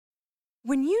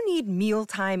When you need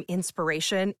mealtime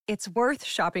inspiration, it's worth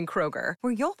shopping Kroger,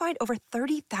 where you'll find over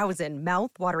 30,000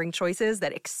 mouth-watering choices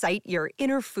that excite your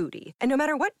inner foodie. And no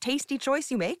matter what tasty choice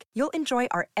you make, you'll enjoy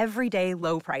our everyday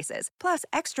low prices, plus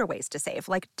extra ways to save,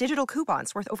 like digital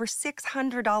coupons worth over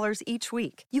 $600 each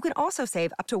week. You can also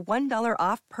save up to $1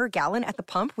 off per gallon at the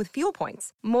pump with fuel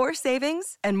points. More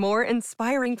savings and more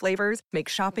inspiring flavors make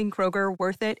shopping Kroger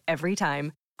worth it every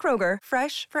time. Kroger,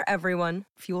 fresh for everyone.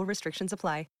 Fuel restrictions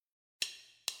apply.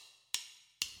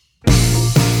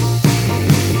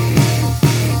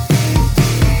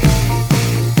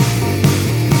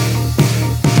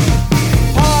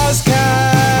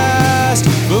 Pausecast.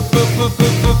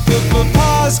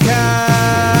 Pausecast.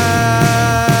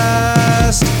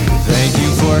 Thank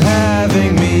you for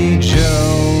having me, Joe.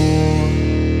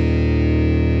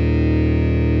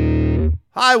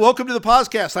 Hi, welcome to the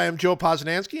Pausecast. I am Joe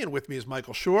Posnanski, and with me is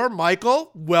Michael Shore.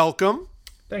 Michael, welcome.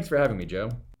 Thanks for having me,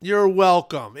 Joe. You're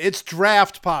welcome. It's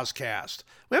Draft Pausecast.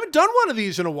 We haven't done one of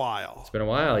these in a while. It's been a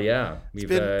while, yeah.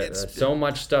 So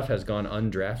much stuff has gone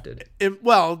undrafted.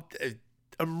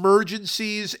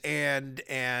 Emergencies and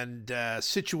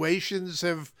situations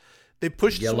they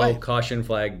pushed Yellow away. caution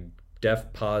flag,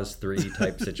 deaf pause 3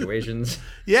 type situations.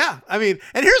 Yeah, I mean,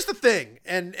 and here's the thing,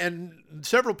 and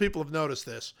several people have noticed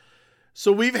this.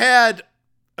 So we've had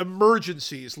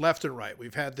emergencies left and right.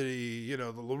 We've had the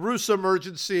La Russa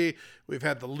emergency. We've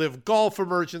had the Live Golf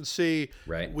emergency.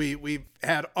 Right. We've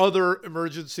had other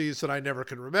emergencies that I never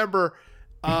can remember.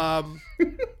 And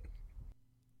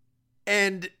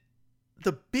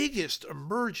the biggest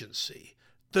emergency,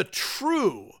 the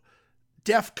true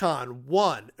DEFCON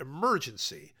 1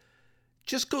 emergency,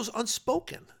 just goes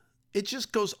unspoken. It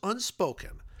just goes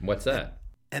unspoken. What's that?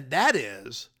 And that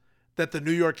is that the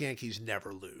New York Yankees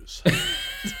never lose.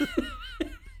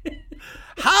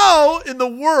 How in the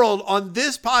world on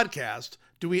this podcast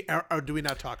do we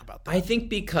not talk about that? I think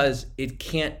because it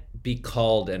can't be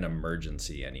called an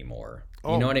emergency anymore.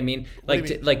 You know what I mean?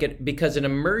 Because an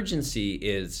emergency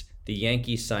is the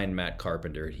Yankees signed Matt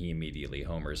Carpenter and he immediately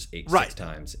homers 6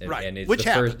 times. And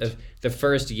it's the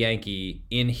first Yankee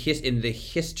in the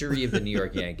history of the New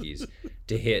York Yankees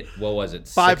to hit, what was it?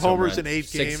 5 homers in 8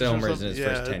 games. 6 homers in his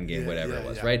first 10 games, whatever it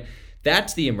was, right?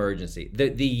 That's the emergency.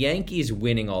 The Yankees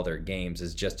winning all their games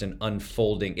is just an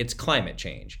unfolding. It's climate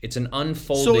change. It's an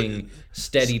unfolding,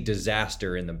 steady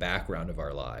disaster in the background of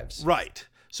our lives. Right.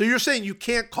 So you're saying you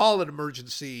can't call it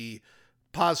emergency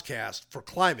podcast for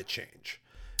climate change.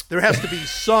 There has to be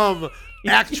some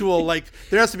actual,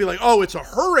 there has to be it's a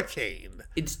hurricane.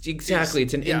 It's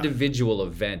an individual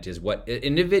event is what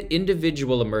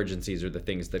individual emergencies are, the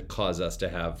things that cause us to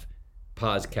have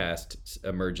podcast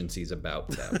emergencies about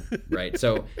them, right?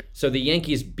 So the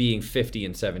Yankees being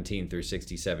 50-17 through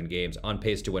 67 games, on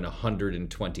pace to win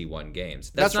 121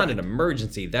 games. That's not an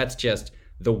emergency. That's just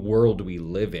the world we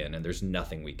live in, and there's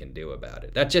nothing we can do about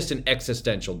it. That's just an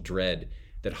existential dread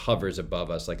that hovers above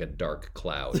us like a dark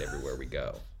cloud everywhere we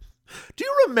go. Do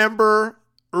you remember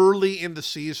early in the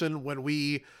season when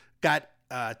we got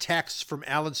texts from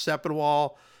Alan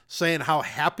Sepinwall saying how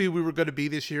happy we were going to be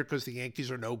this year because the Yankees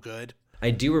are no good?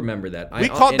 I do remember that.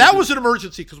 That was an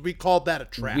emergency because we called that a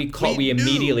trap. We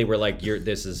immediately were like,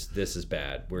 "This is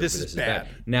bad. This is bad."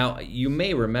 Now you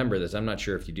may remember this. I'm not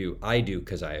sure if you do. I do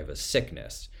because I have a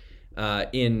sickness.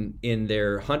 In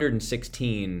their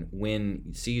 116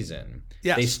 win season,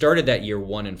 they started that year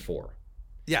 1-4.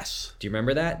 Yes. Do you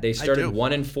remember that? They started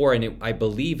 1-4, and I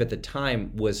believe at the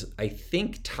time was, I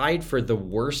think, tied for the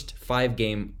worst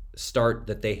 5-game start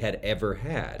that they had ever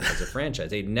had as a franchise.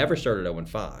 They'd never started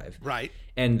 0-5. Right.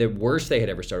 And the worst they had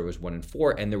ever started was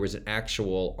 1-4, and there was an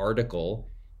actual article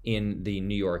in the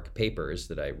New York papers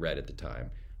that I read at the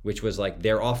time, which was like,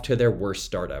 they're off to their worst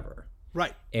start ever.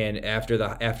 Right. And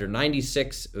after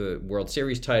 96 World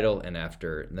Series title, and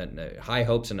after high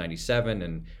hopes in 97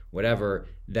 and whatever,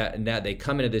 that they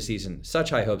come into this season, such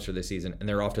high hopes for this season, and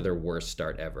they're off to their worst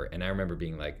start ever. And I remember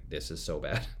being like, this is so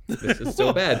bad. This is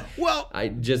so bad. Well, I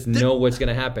just know what's going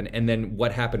to happen. And then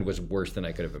what happened was worse than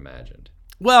I could have imagined.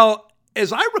 Well,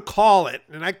 as I recall it,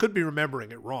 and I could be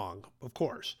remembering it wrong, of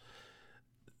course,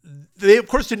 they, of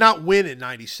course, did not win in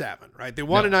 97, right? They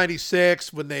won in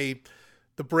 96 when the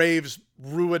Braves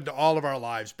ruined all of our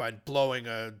lives by blowing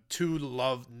a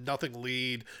 2-0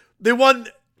 lead. They won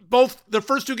both the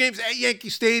first 2 games at Yankee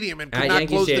Stadium and could not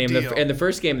close the deal. And the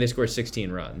first game, they scored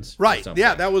 16 runs. Right.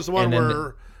 Yeah, that was the one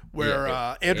where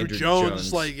Andrew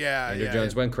Jones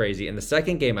Jones went crazy. And the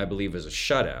second game, I believe, was a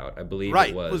shutout. I believe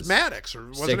it was Maddox, or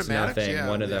wasn't it Maddox? 6-0.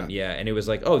 One of them, and it was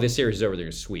like, oh, this series is over. They're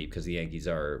going to sweep because the Yankees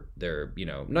they're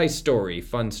nice story,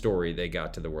 fun story. They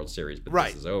got to the World Series, but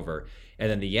this is over. And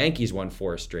then the Yankees won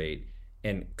 4 straight.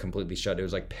 and completely shut. It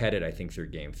was like Pettit, I think, through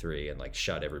game 3 and like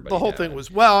shut everybody. The whole down. thing was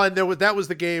and that was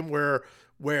the game where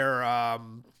Wohlers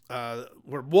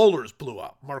blew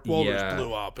up. Mark Wohlers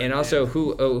blew up, and also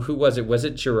who was it? Was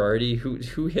it Girardi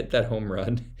who hit that home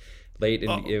run late?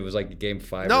 And it was like game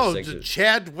 5 or 6. No,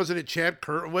 Chad wasn't it? Chad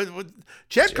Curtis.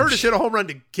 Chad Curtis hit a home run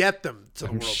to get them to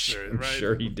the World Series. Right? I'm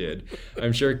sure he did.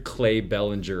 I'm sure Clay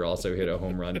Bellinger also hit a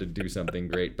home run to do something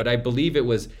great. But I believe there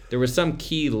was some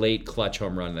key late clutch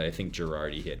home run that I think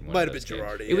Girardi hit. Might have been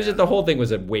Girardi. It was just, the whole thing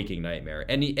was a waking nightmare,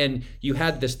 and you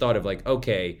had this thought of like,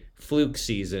 okay, fluke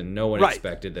season, no one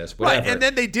expected this, whatever. Right, and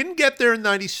then they didn't get there in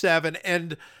 '97,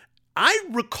 and I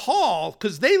recall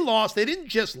because they didn't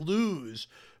just lose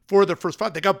for the first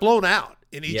 5. They got blown out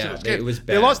in each of those games. It was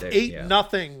bad. They lost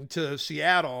 8-0 to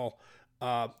Seattle.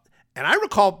 And I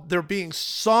recall there being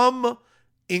some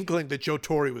inkling that Joe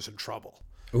Torre was in trouble.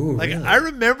 Ooh, like really? I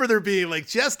remember there being like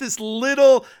just this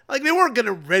little, like they weren't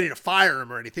ready to fire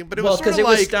him or anything, but it was sort of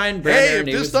like, hey, if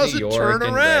this doesn't turn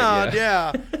around,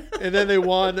 And then they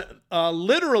won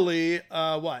literally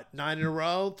 9 in a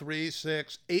row, 3,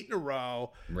 6, 8 in a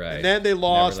row, right? And then they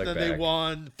lost, and then back. they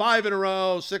won 5 in a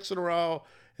row, 6 in a row.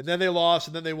 And then they lost,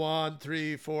 and then they won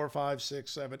 3, 4, 5,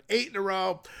 6, 7, 8 in a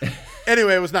row.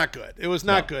 Anyway, it was not good. It was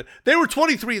not good. They were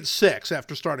 23-6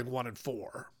 after starting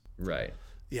 1-4. Right.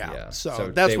 Yeah.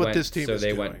 So that's what this team is doing. So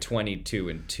they went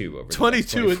 22-2 over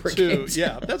 22-2.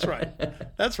 Yeah, that's right.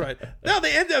 That's right. Now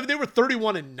they were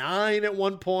 31-9 at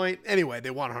one point. Anyway, they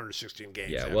won 116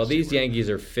 games. Yeah. Well, these Yankees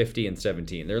are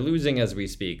 50-17. They're losing as we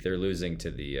speak. They're losing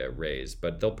to the Rays,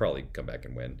 but they'll probably come back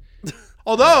and win.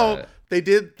 Although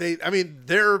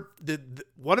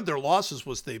one of their losses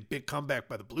was the big comeback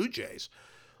by the Blue Jays.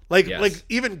 Like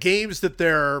even games that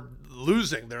they're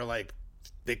losing, they're like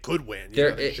they could win.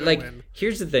 Win.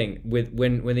 Here's the thing with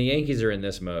when the Yankees are in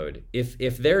this mode,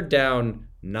 if they're down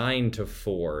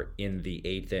 9-4 in the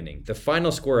 8th inning, the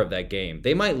final score of that game,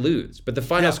 they might lose, but the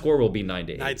final score will be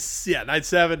 9-8.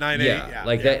 9-7,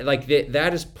 9-8.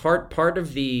 That is part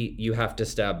of the, you have to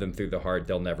stab them through the heart.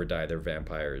 They'll never die. They're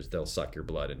vampires. They'll suck your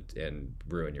blood and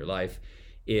ruin your life.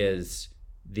 Is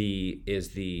the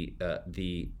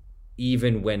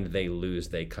even when they lose,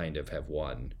 they kind of have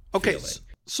won. Okay. Feeling.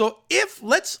 So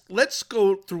let's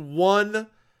go through one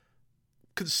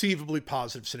conceivably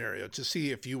positive scenario to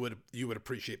see if you would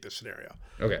appreciate this scenario.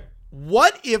 Okay.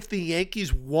 What if the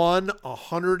Yankees won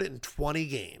 120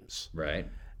 games? Right.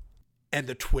 And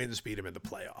the Twins beat them in the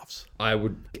playoffs? I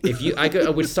would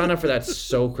sign up for that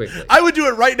so quickly. I would do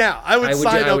it right now. I would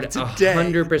sign up today.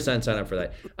 100% sign up for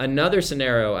that. Another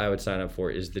scenario I would sign up for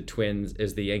is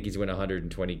the Yankees win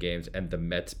 120 games and the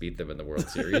Mets beat them in the World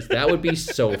Series. That would be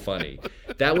so funny.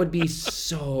 That would be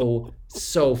so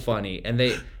funny. And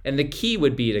the key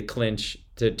would be to clinch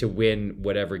to win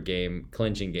whatever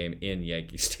clinching game in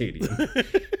Yankee Stadium.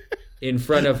 in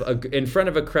front of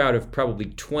a crowd of probably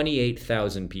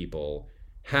 28,000 people,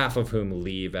 half of whom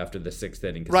leave after the 6th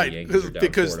inning because the Yankees are down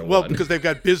 4-1. Because they've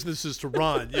got businesses to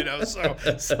run,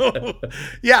 So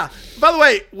yeah. By the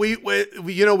way, we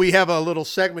have a little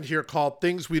segment here called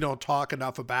 "Things We Don't Talk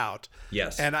Enough About."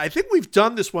 Yes, and I think we've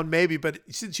done this one maybe, but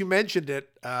since you mentioned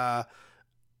it, I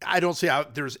don't see how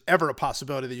there's ever a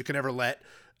possibility that you can ever let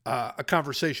a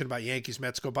conversation about Yankees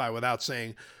Mets go by without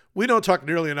saying, we don't talk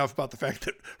nearly enough about the fact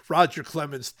that Roger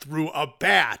Clemens threw a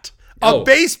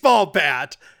baseball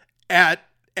bat at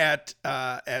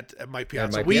Mike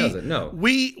Piazza.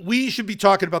 We should be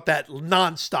talking about that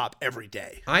nonstop every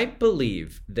day. I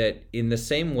believe that in the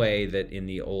same way that in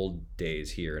the old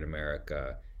days here in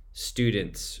America,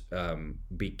 students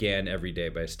began every day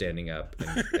by standing up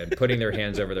and putting their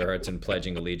hands over their hearts and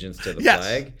pledging allegiance to the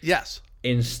flag. Yes.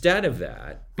 Instead of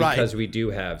that, because we do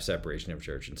have separation of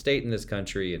church and state in this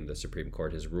country, and the Supreme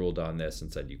Court has ruled on this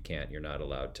and said you're not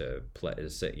allowed to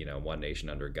one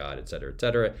nation under God, et cetera, et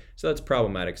cetera. So that's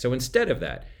problematic. So instead of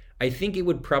that, I think it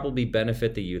would probably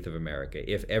benefit the youth of America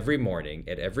if every morning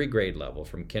at every grade level,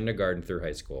 from kindergarten through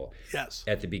high school,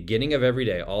 at the beginning of every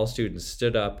day, all students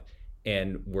stood up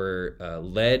and were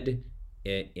led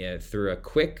through a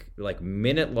quick,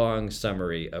 minute-long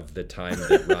summary of the time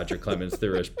that Roger Clemens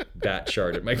threw a bat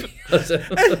shard at Mike Piazza.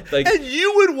 And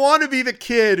you would want to be the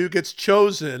kid who gets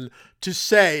chosen to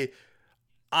say,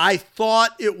 I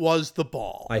thought it was the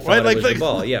ball. I thought it was the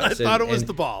ball. Yes, I thought it was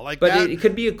the ball. It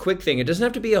could be a quick thing. It doesn't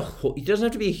have to be a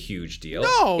huge deal.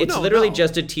 It's literally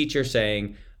just a teacher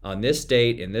saying, on this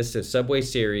date, in this Subway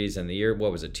Series, in the year,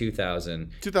 what was it, 2000?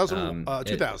 2000,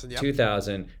 yeah.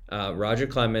 2000, Roger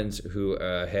Clemens, who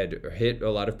had hit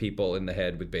a lot of people in the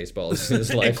head with baseballs in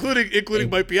his life. including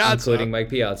Mike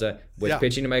Piazza. Was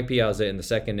pitching to Mike Piazza in the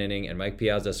 2nd inning, and Mike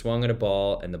Piazza swung at a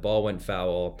ball, and the ball went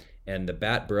foul, and the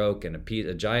bat broke, and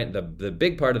the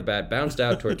big part of the bat bounced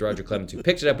out towards Roger Clemens, who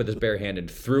picked it up with his bare hand and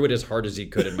threw it as hard as he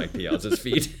could at Mike Piazza's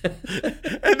feet.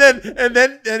 and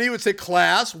then he would say,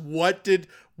 "Class, what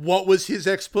was his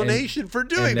explanation for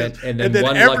doing it?" this? And then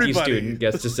one lucky student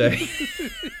gets to say,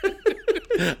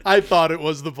 "I thought it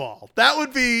was the ball." That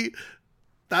would be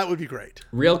great.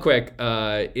 Real quick,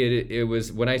 it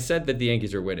was when I said that the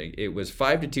Yankees are winning. It was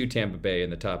 5-2 Tampa Bay in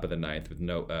the top of the ninth with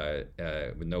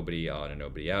nobody on and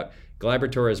nobody out. Gleyber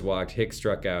Torres walked, Hicks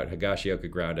struck out, Higashioka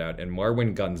ground out, and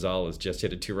Marwin Gonzalez just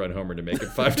hit a 2-run homer to make it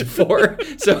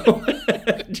 5-4. So,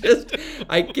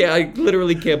 I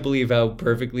literally can't believe how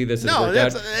perfectly this has worked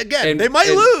out. Again, they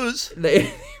might lose.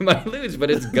 They might lose,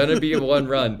 but it's gonna be a 1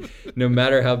 run, no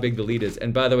matter how big the lead is.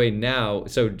 And by the way, now,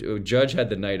 so Judge had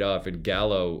the night off, and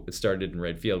Gallo started in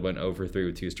right field, went over 3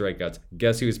 with 2 strikeouts.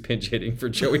 Guess who's pinch hitting for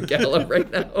Joey Gallo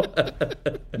right now?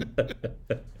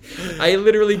 I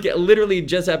literally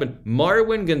just happened.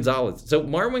 Marwin Gonzalez. So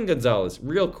Marwin Gonzalez,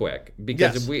 real quick,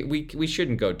 because we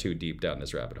shouldn't go too deep down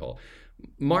this rabbit hole.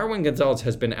 Marwin Gonzalez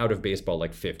has been out of baseball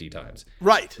like 50 times.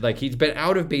 Right. Like he's been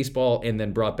out of baseball and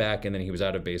then brought back, and then he was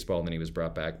out of baseball and then he was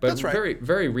brought back. But That's right. very,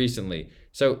 very recently.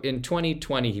 So in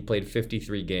 2020, he played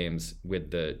 53 games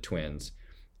with the Twins,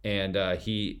 and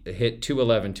he hit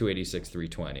 211, 286,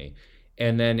 320.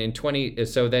 And then in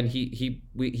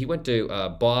he went to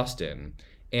Boston,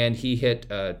 and he hit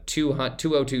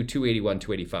 202, 281,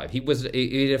 285. He had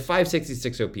a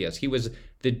 566 OPS. He was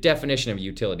the definition of a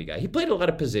utility guy. He played a lot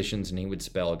of positions, and he would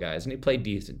spell guys, and he played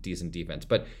decent defense,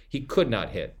 but he could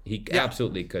not hit. He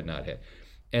absolutely could not hit.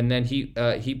 And then he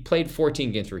played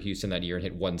 14 games for Houston that year and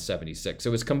hit 176.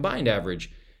 So his combined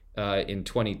average in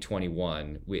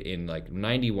 2021 in like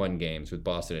 91 games with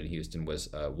Boston and Houston was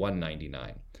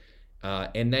 199.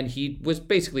 And then he was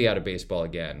basically out of baseball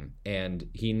again, and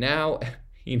he now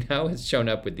has shown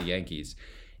up with the Yankees,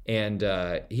 and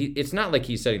it's not like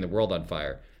he's setting the world on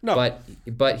fire. No.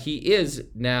 But he is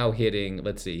now hitting.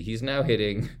 Let's see, he's now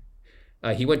hitting.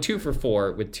 He went 2 for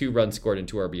 4 with 2 runs scored and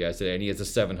 2 RBIs today, and he has a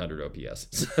 700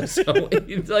 OPS. So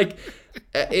it's like,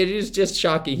 it is just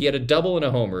shocking. He had a double and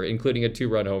a homer, including a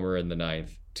 2-run homer in the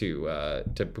ninth to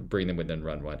bring them within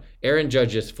run 1. Aaron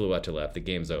Judge just flew out to left. The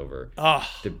game's over.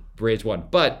 The Rays won.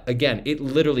 But again, it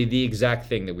literally the exact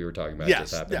thing that we were talking about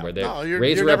just happened. Where the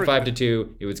Rays were up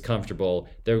 5-2. It was comfortable.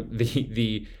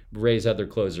 The Rays had their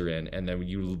closer in, and then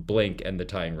you blink and the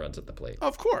tying runs at the plate.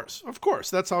 Of course.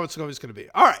 That's how it's always going to be.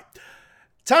 All right.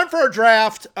 Time for our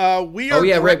draft. We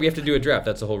have to do a draft.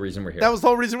 That's the whole reason we're here. That was the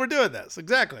whole reason we're doing this.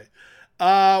 Exactly. We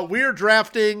are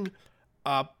drafting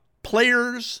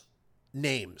players'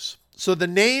 names. So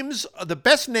the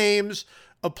best names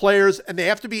of players, and they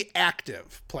have to be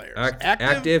active players.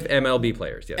 Active MLB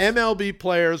players, yes. MLB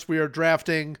players. We are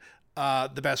drafting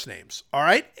the best names. All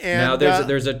right. And now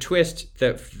there's a twist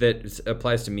that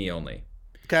applies to me only.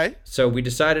 Okay. So we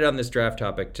decided on this draft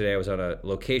topic today. I was on a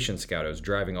location scout. I was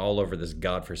driving all over this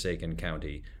godforsaken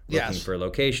county looking for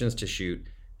locations to shoot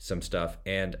some stuff.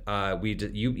 And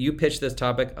you pitched this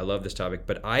topic. I love this topic,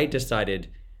 but I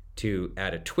decided to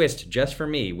add a twist just for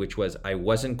me, which was I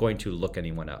wasn't going to look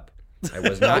anyone up. I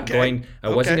was not I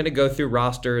wasn't going to go through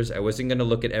rosters. I wasn't going to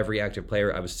look at every active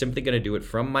player. I was simply going to do it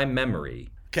from my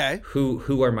memory. Okay.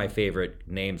 Who are my favorite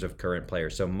names of current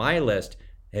players? So my list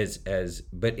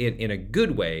but in a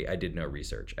good way, I did no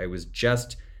research. I'm going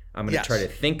to try to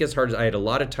think as hard as I had a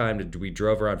lot of time. We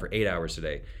drove around for 8 hours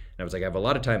today. And I was like, I have a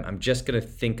lot of time. I'm just going to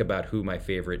think about who my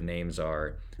favorite names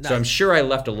are. Nice. So I'm sure I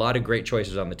left a lot of great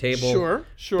choices on the table.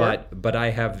 Sure. But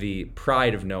I have the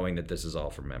pride of knowing that this is all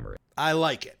from memory. I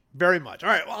like it very much. All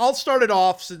right, well, I'll start it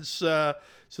off since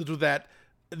with that.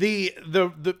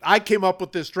 I came up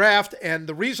with this draft, and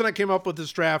the reason I came up with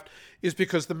this draft is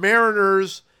because the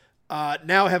Mariners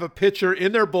now have a pitcher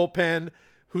in their bullpen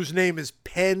whose name is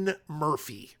Penn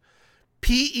Murphy.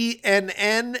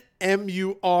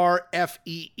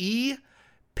 PENNMURFEE.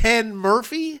 Penn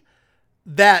Murphy.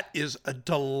 That is a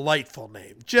delightful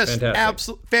name. Just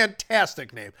absolute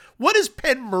fantastic name. What is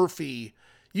Penn Murphy?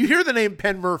 You hear the name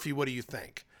Penn Murphy, what do you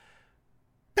think?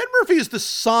 Penn Murphy is the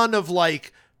son of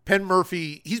Penn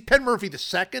Murphy. He's Penn Murphy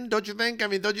II, don't you think? I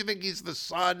mean, don't you think he's the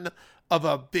son of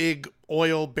a big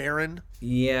oil baron?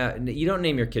 Yeah, you don't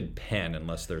name your kid Penn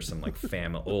unless there's some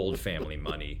old family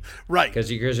money, right?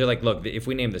 Because you're like, look, if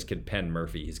we name this kid Penn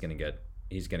Murphy, he's gonna get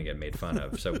made fun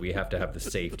of. So we have to have the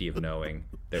safety of knowing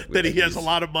that he has a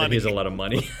lot of money. He has a lot of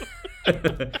money.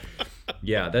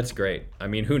 Yeah, that's great. I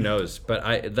mean, who knows? But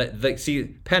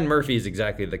Penn Murphy is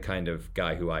exactly the kind of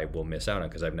guy who I will miss out on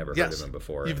because I've never heard of him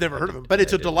before. You've never heard of him, but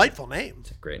it's a delightful name.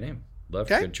 It's a great name.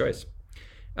 Good choice.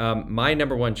 My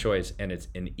number one choice, and it's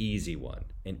an easy one,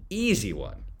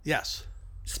 Yes.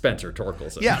 Spencer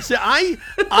Torkelson. Yeah. See,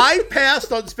 I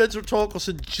passed on Spencer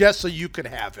Torkelson just so you could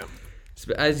have him.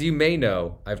 As you may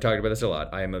know, I've talked about this a lot.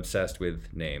 I am obsessed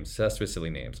with names, obsessed with silly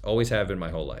names. Always have been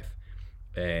my whole life.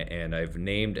 And I've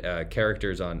named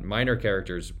minor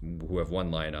characters who have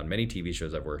one line on many TV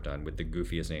shows I've worked on with the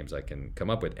goofiest names I can come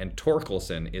up with. And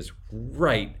Torkelson is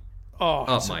right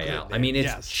up my alley. I mean,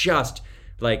 it's just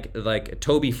like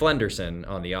Toby Flenderson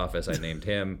on The Office. I named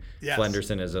him. Yes.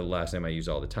 Flenderson is a last name I use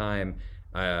all the time.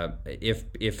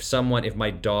 If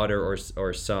my daughter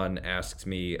or son asks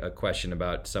me a question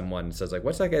about someone, says like,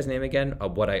 "What's that guy's name again?"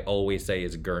 What I always say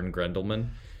is Gern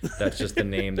Grendelman. That's just the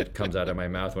name that comes out of my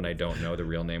mouth when I don't know the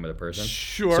real name of the person.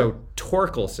 Sure. So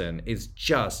Torkelson is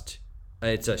just,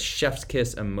 it's a chef's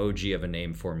kiss emoji of a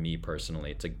name for me personally.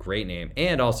 It's a great name.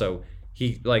 And also,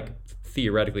 he, like,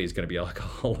 theoretically is going to be like a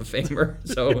Hall of Famer.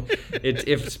 So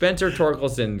if Spencer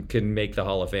Torkelson can make the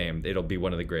Hall of Fame, it'll be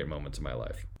one of the great moments of my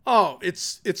life. Oh,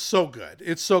 it's so good.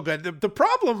 It's so good. The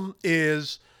problem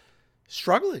is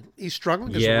struggling. He's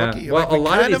struggling as a rookie. Well, a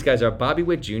lot of these guys are. Bobby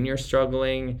Witt Jr.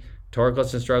 struggling.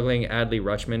 Torkelson struggling. Adley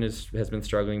Rutschman has been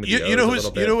struggling with the you know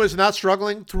who is not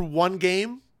struggling through one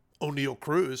game? O'Neal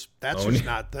Cruz. That's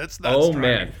not oh,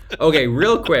 man. Okay,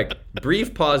 real quick.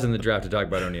 Brief pause in the draft to talk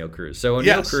about O'Neal Cruz. So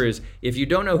O'Neal Cruz, if you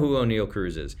don't know who O'Neal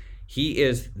Cruz is, he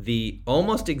is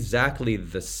almost exactly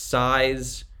the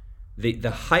size, the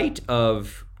height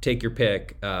of, take your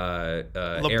pick,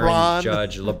 LeBron, Aaron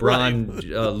Judge, LeBron, right.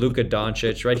 Luka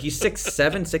Doncic, right? He's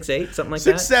 6'7", 6'8", something like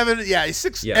that. 6'7", yeah,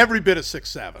 he's every bit of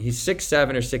 6'7". He's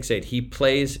 6'7" or 6'8". He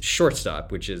plays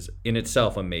shortstop, which is in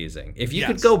itself amazing. If you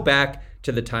could go back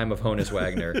to the time of Honus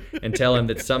Wagner and tell him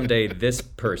that someday this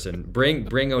person,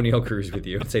 bring O'Neal Cruz with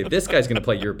you and say, this guy's going to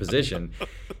play your position,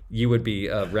 you would be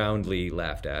roundly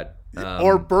laughed at.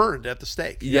 Or burned at the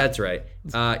stake. Yeah, that's right.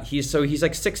 He's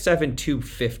like 6'7",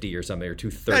 250 or something, or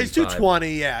 235. Yeah, he's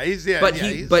 220. Yeah,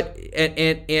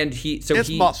 it's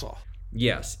muscle.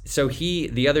 Yes. So he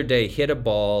the other day hit a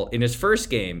ball in his first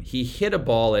game. He hit a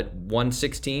ball at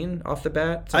 116 off the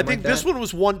bat. I think this one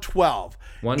was 112.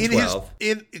 112.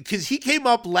 Because he came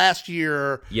up last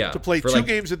year to play two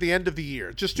games at the end of the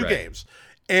year, just two games.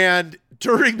 And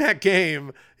during that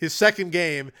game, his second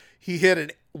game, he hit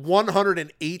an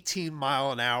 118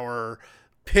 mile an hour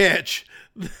pitch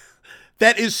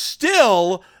that is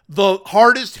still the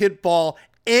hardest hit ball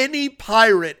any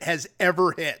Pirate has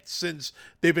ever hit since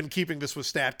they've been keeping this with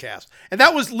StatCast. And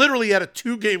that was literally at a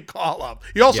 2-game call-up.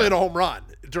 He also hit a home run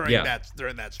during that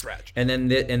stretch. And then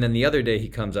the other day he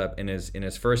comes up in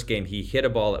his first game, he hit a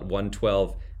ball at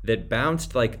 112 that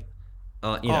bounced behind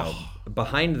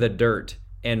the dirt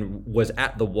and was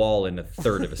at the wall in a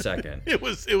third of a second. It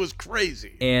was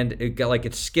crazy. And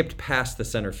it skipped past the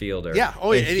center fielder. Yeah.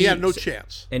 Oh, and he had no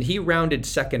chance. And he rounded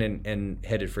second and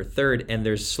headed for third. And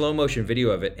there's slow motion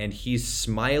video of it, and he's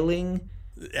smiling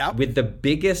with the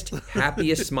biggest,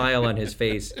 happiest smile on his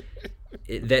face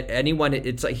that anyone.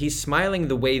 It's like he's smiling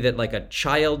the way that like a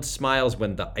child smiles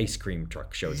when the ice cream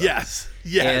truck shows up.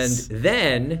 Yes. And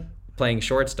then playing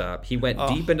shortstop, he went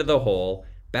deep into the hole,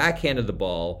 backhanded the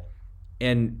ball.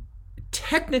 And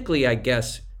technically, I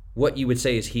guess what you would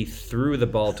say is he threw the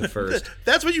ball to first.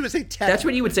 That's what you would say. That's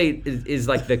what you would say is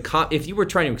like if you were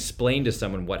trying to explain to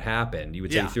someone what happened, you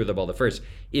would say he threw the ball to first.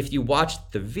 If you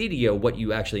watched the video, what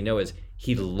you actually know is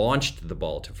he launched the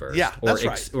ball to first. Yeah, that's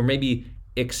right. Or maybe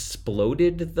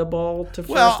exploded the ball to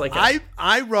first. Well,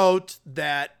 I wrote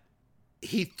that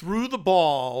he threw the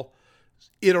ball.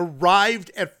 It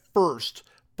arrived at first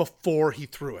before he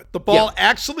threw it. The ball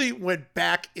actually went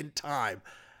back in time.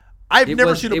 I've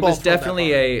never seen a ball. It was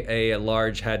definitely a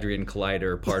large Hadron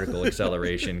Collider particle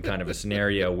acceleration kind of a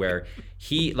scenario where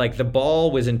the ball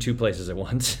was in two places at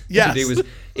once. Yes.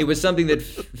 it was something that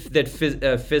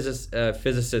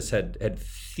physicists had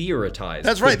theorized.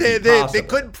 That's right. They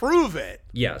couldn't prove it.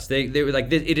 Yes, they were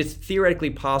like, it is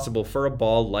theoretically possible for a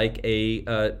ball like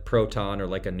a proton or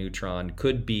like a neutron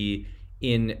could be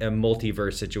in a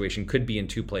multiverse situation, could be in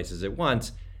two places at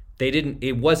once.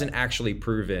 It wasn't actually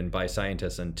proven by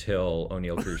scientists until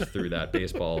O'Neal Cruz threw that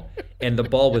baseball, and the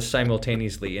ball was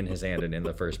simultaneously in his hand and in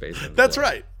the first baseman. That's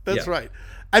right. That's right.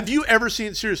 Have you ever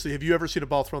seen a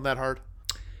ball thrown that hard?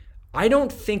 I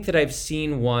don't think that I've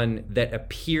seen one that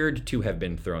appeared to have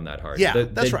been thrown that hard. Yeah,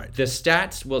 that's right. The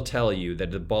stats will tell you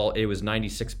that the ball, it was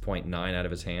 96.9 out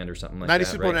of his hand or something like that.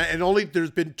 96.9, right? And only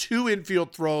there's been two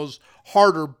infield throws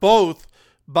harder, both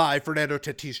by Fernando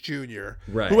Tatis Jr.,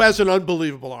 who has an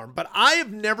unbelievable arm. But I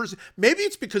have never seen, maybe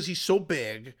it's because he's so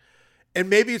big, and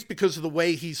maybe it's because of the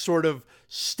way he sort of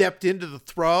stepped into the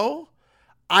throw.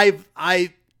 I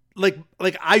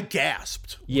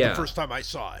gasped the first time I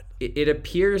saw it. It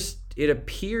appears it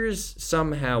appears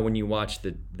somehow when you watch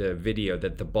the video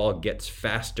that the ball gets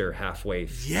faster halfway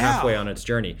on its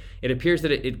journey. It appears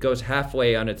that it goes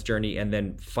halfway on its journey and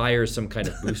then fires some kind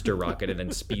of booster rocket and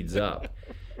then speeds up.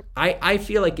 I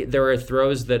feel like there are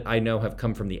throws that I know have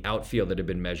come from the outfield that have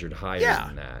been measured higher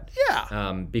than that.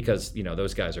 Yeah. Because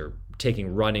those guys are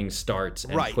taking running starts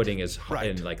and putting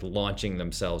and like launching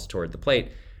themselves toward the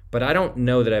plate. But I don't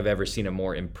know that I've ever seen a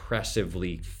more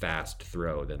impressively fast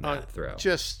throw than that throw.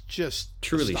 Just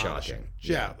truly astonishing.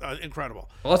 shocking.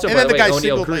 Incredible. Also, and by the way,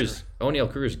 O'Neal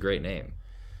Cruz, great name.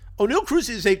 O'Neal Cruz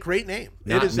is a great name.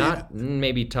 Not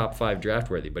maybe top 5 draft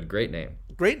worthy, but great name.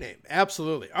 Great name,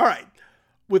 absolutely. All right,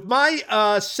 with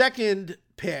my second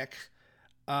pick,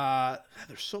 there's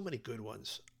so many good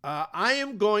ones. I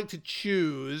am going to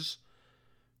choose.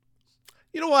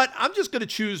 You know what? I'm just going to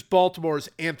choose Baltimore's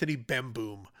Anthony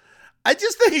Bemboom. I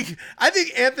think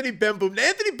Anthony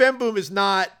Bemboom is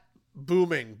not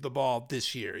booming the ball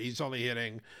this year. He's only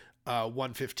hitting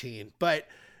 115. But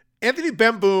Anthony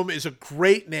Bemboom is a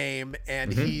great name,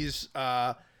 and he's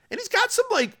got some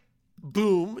like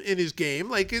boom in his game.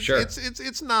 Like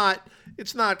it's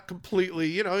not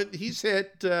completely. He's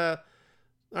hit. All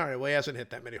right, well, he hasn't hit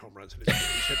that many home runs in his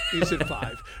career. He's hit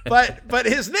 5. But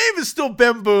his name is still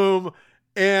Bemboom.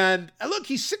 And look,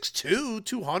 he's 6'2",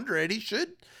 200.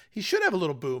 He should have a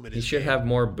little boom in his game. He should have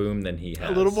more boom than he has.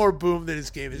 A little more boom than his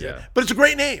game is. Yeah. But it's a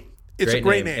great name. It's a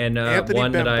great name. And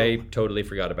one that I totally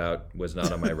forgot about, was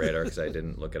not on my radar because I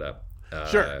didn't look it up.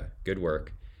 Sure. Good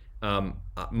work.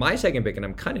 My second pick, and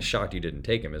I'm kind of shocked you didn't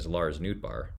take him, is Lars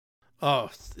Nootbaar. Oh,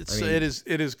 it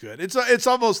is good. It's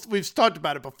almost, we've talked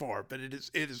about it before, but it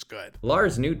is good.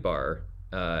 Lars Nootbaar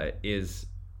is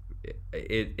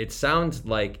it sounds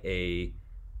like a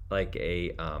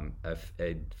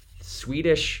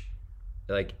Swedish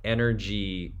like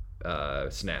energy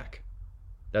snack.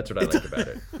 That's what I like about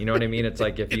it. You know what I mean? It's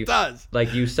like if you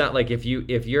sound like if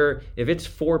it's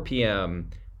 4 p.m.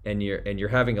 and you're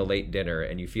having a late dinner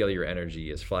and you feel your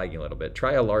energy is flagging a little bit,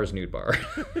 try a Lars Nootbaar.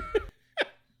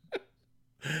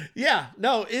 Yeah,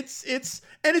 no, it's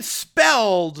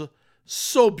spelled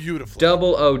so beautifully.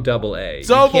 OOAA.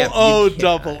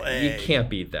 OOAA. You can't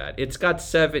beat that. It's got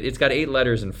 8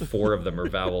 letters and 4 of them are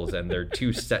vowels, and they're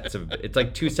it's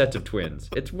like 2 sets of twins.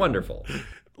 It's wonderful.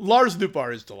 Lars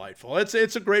Nootbaar is delightful. It's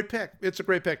a great pick.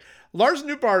 Lars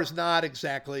Nootbaar is not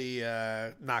exactly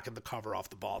knocking the cover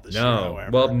off the ball this year, however.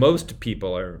 Well, most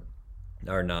people are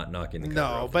not knocking the cover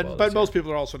off the ball. But most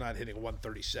people are also not hitting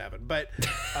 137. But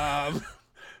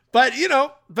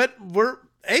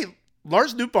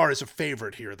Lars Nootbaar is a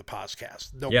favorite here at the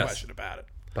podcast. No question about it.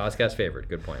 Podcast favorite.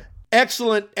 Good point.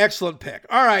 Excellent pick.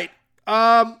 All right.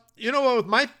 You know what? With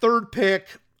my third pick,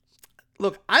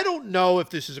 look, I don't know if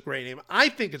this is a great name. I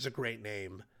think it's a great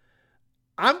name.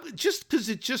 I'm just because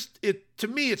to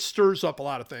me it stirs up a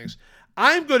lot of things.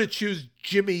 I'm going to choose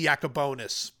Jimmy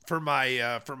Yacobonis for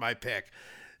my pick.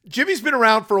 Jimmy's been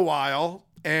around for a while,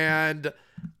 and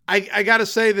I got to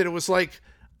say that it was like,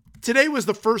 today was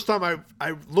the first time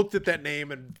I looked at that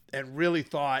name and really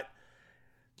thought,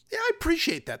 yeah, I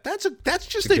appreciate that. That's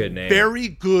just a very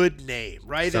good name,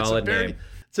 right? Solid name.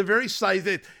 It's a very sized.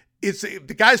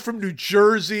 The guy's from New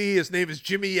Jersey. His name is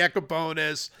Jimmy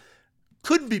Yacobonis.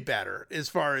 Couldn't be better as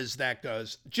far as that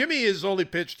goes. Jimmy has only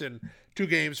pitched in 2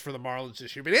 games for the Marlins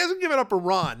this year, but he hasn't given up a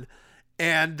run.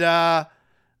 And I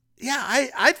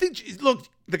think, look,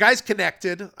 the guy's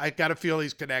connected. I gotta feel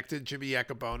he's connected, Jimmy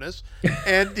Yacobonis,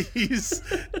 and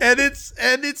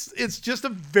it's just a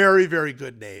very, very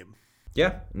good name.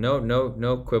 Yeah, no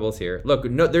quibbles here. Look,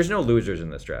 there's no losers in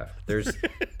this draft. There's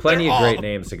plenty of great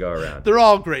names to go around. They're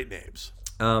all great names.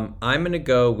 I'm gonna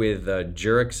go with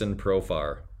Jurickson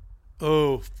Profar.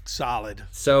 Oh, solid.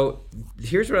 So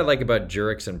here's what I like about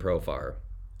Jurickson Profar.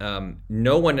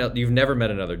 No one else. You've never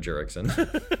met another Jurickson.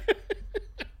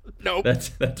 Nope.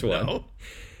 That's one. No.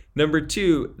 Number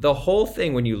 2, the whole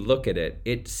thing, when you look at it,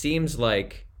 it seems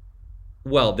like,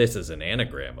 well, this is an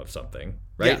anagram of something,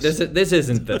 right? Yes. This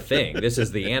isn't the thing. This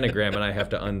is the anagram, and I have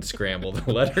to unscramble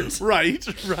the letters. Right.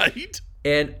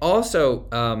 And also,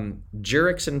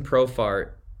 Jurickson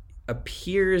Profar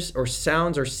appears or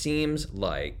sounds or seems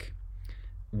like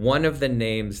one of the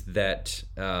names that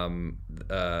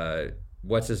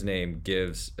what's his name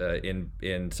gives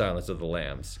in Silence of the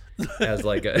Lambs as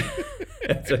like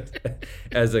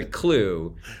as a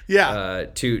clue,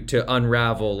 to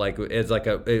unravel, like as like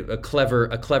a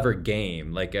clever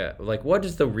game, like what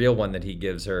is the real one that he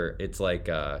gives her? It's like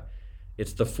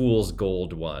It's the Fool's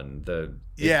Gold one.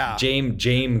 Yeah.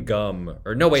 James Gum.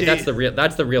 Or no, wait, that's the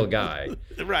real guy.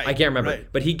 Right. I can't remember. Right.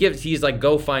 But he's like,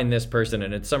 go find this person,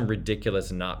 and it's some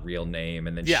ridiculous not real name,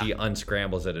 and then Yeah. she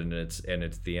unscrambles it, and it's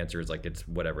the answer is like it's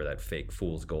whatever that fake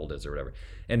Fool's Gold is or whatever.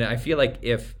 And I feel like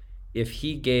if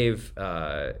he gave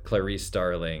Clarice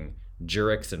Starling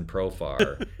Jurix and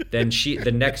Profar, then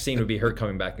the next scene would be her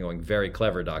coming back and going, very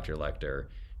clever, Dr. Lecter.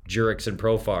 Jurix and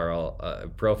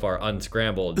Profar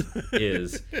unscrambled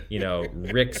is,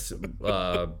 Rick's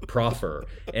proffer,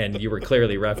 and you were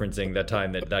clearly referencing that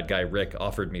time that guy Rick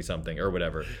offered me something or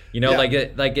whatever, and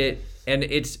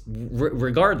it's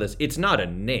regardless, it's not a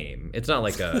name. It's not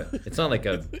like a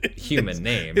human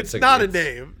name. It's not a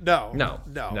name. No.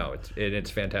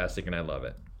 It's fantastic, and I love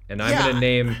it. And I'm gonna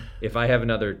name, if I have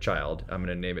another child, I'm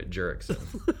gonna name it Jurix,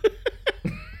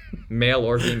 male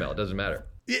or female, doesn't matter.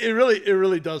 It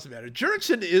really does matter.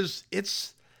 Jurickson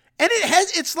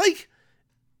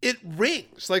it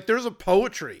rings. Like there's a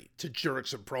poetry to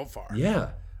Jurix and Profar. Yeah.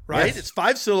 Right? Yes. It's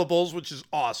 5 syllables, which is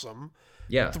awesome.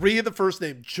 Yeah. 3 of the first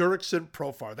name, Jurix and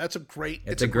Profar. That's a great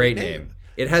It's a great name.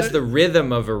 It has the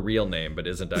rhythm of a real name, but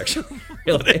isn't actually a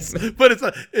real name. But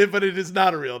it is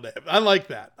not a real name. I like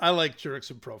that. I like Jurix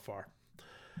and Profar.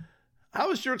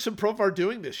 How is Jurix and Profar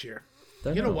doing this year?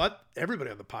 You know what?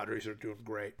 Everybody on the Padres are doing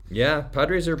great. Yeah,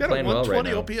 Padres are playing well right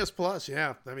now. 120 OPS plus.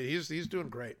 Yeah, I mean he's doing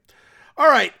great. All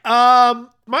right,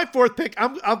 my 4th pick.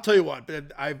 I'll tell you what.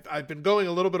 I've been going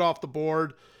a little bit off the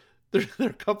board. There are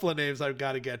a couple of names I've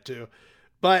got to get to,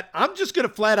 but I'm just gonna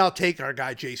flat out take our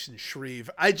guy Jason Shreve.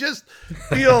 I just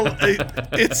feel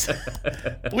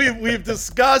we've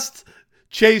discussed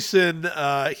Jason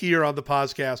here on the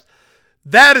podcast.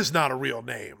 That is not a real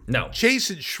name. No.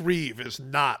 Jason Shreve is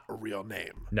not a real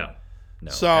name. No.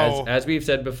 So as we've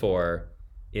said before,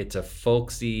 it's a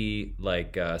folksy,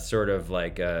 sort of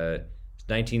like a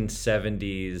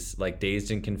 1970s, like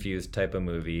Dazed and Confused type of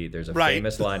movie. There's a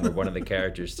famous line where one of the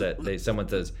characters someone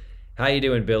says, "How you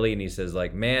doing, Billy?" And he says,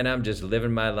 like, "Man, I'm just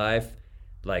living my life,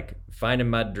 like finding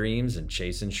my dreams and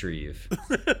chasing Shreve."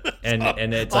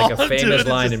 and it's like a famous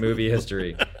line in movie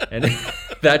history. And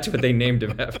that's what they named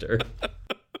him after.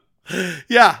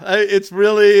 Yeah, it's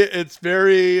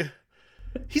very.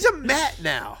 He's a Met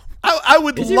now. I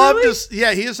would love to.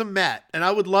 Yeah, he is a Met, and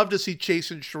I would love to see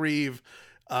Jason Shreve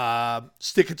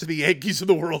stick it to the Yankees in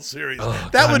the World Series.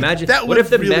 Imagine. That what would if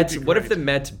the really Mets? be great. What if the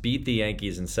Mets beat the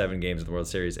Yankees in 7 games in the World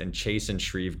Series, and Jason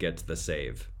Shreve gets the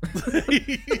save?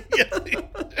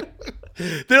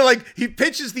 They're like, he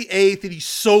pitches the 8th and he's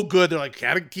so good. They're like,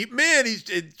 gotta keep him in.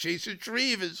 Jason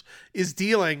Shreve is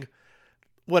dealing.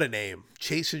 What a name,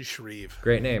 Jason Shreve.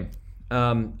 Great name.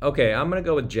 Okay, I'm gonna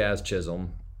go with Jazz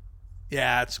Chisholm.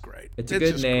 Yeah, it's great. It's a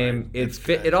good name.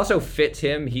 It also fits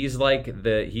him. He's like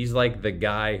the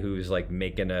guy who's like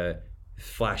making a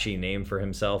flashy name for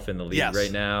himself in the league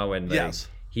right now. And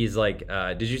he's like,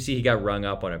 did you see he got rung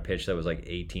up on a pitch that was like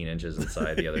 18 inches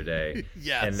inside the other day?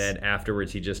 Yes. And then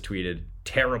afterwards he just tweeted,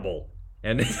 "Terrible."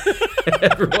 And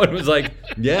everyone was like,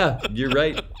 "Yeah, you're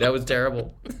right. That was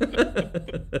terrible."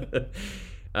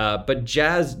 But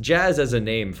Jazz as a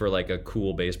name for like a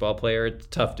cool baseball player, it's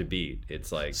tough to beat.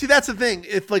 It's like, see, that's the thing.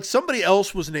 If like somebody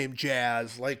else was named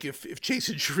Jazz, like if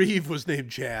Jason Shreve was named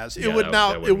Jazz, it wouldn't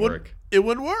work. It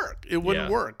wouldn't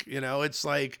work. It's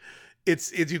like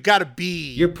it's you've got to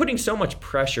be. You're putting so much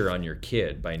pressure on your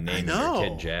kid by naming your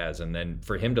kid Jazz, and then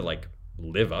for him to like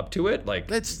live up to it, like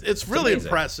it's really amazing.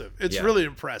 impressive. It's really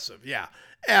impressive. Yeah.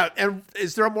 And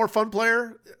is there a more fun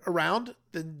player around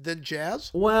than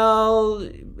Jazz? Well,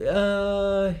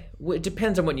 it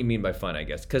depends on what you mean by fun, I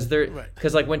guess. Because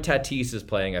like when Tatis is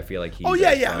playing, I feel like he's fun.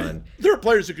 I mean, there are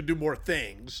players who can do more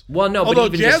things. Well, no, although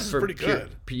but even Jazz just is for pretty good.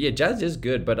 Yeah, Jazz is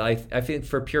good, but I think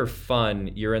for pure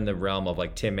fun, you're in the realm of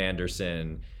like Tim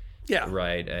Anderson. Yeah.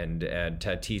 Right. And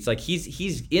Tatis, like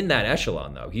he's in that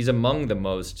echelon though. He's among the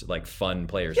most like fun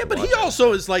players. Yeah, but he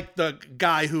also is like the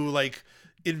guy who like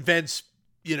invents,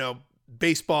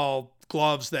 baseball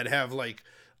gloves that have like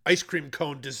ice cream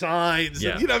cone designs.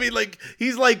 Yeah. And, what I mean? Like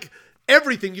he's like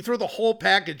everything. You throw the whole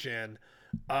package in.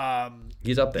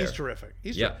 He's up there. He's terrific.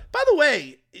 By the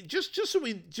way, just so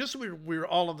we're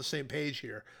all on the same page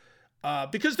here,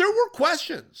 because there were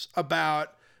questions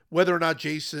about whether or not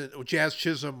Jazz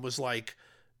Chisholm was like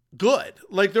good.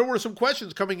 Like there were some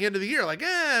questions coming into the year, like,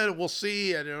 we'll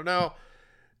see. I don't know.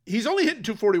 He's only hitting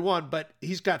 241, but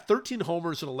he's got 13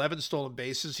 homers and 11 stolen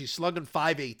bases. He's slugging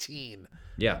 .518.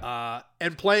 Yeah.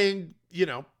 And playing,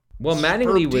 well,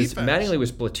 Mattingly was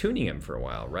defense. platooning him for a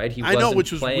while, right? I know,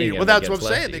 which was weird. Well, that's what I'm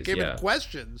saying. Lefties. They came in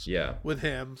questions with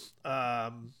him.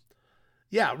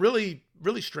 Really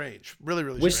really strange. Really,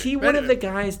 really Was strange. he one of the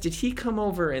guys? Did he come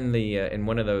over in the in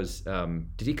one of those?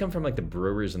 Did he come from like the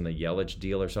Brewers and the Yelich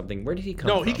deal or something? Where did he come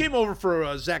from? No, he came over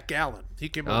for Zach Gallen. He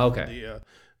came over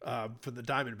for the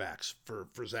Diamondbacks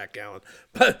for Zach Gallen.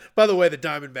 But by the way, the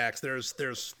Diamondbacks,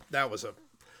 that was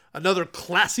another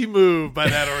classy move by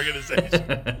that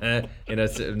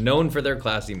organization. Known for their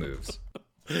classy moves.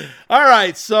 All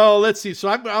right, so let's see. So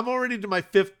I'm already to my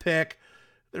fifth pick.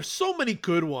 There's so many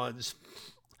good ones.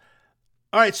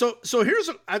 All right, so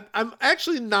I'm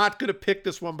actually not going to pick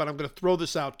this one, but I'm going to throw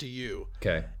this out to you.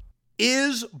 Okay.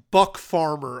 Is Buck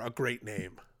Farmer a great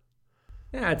name?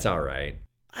 Yeah, it's all right.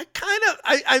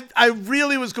 I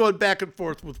really was going back and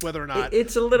forth with whether or not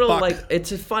it's a little Buck. like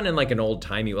it's fun in like an old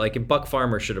timey like Buck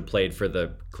Farmer should have played for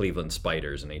the Cleveland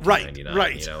Spiders in 1899.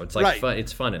 Right. You know, it's like fun.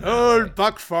 It's fun in that Oh, way.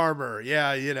 Buck Farmer,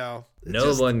 yeah, you know.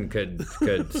 No one could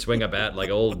swing a bat like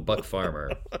old Buck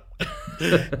Farmer.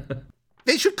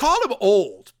 They should call him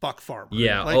old Buck Farmer.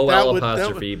 Yeah, like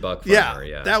Buck Farmer.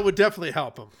 Yeah, that would definitely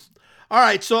help him. All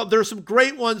right, so there's some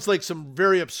great ones, like some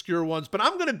very obscure ones, but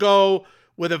I'm going to go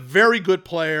with a very good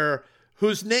player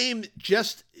whose name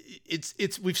just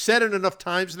it's we've said it enough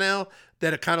times now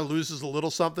that it kind of loses a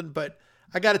little something, but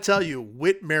I got to tell you,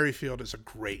 Whit Merrifield is a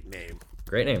great name.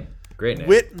 Great name.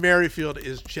 Whit Merrifield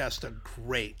is just a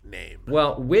great name.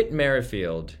 Well, Whit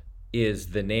Merrifield is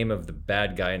the name of the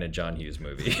bad guy in a John Hughes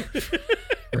movie.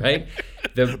 Right?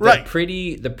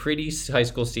 The pretty high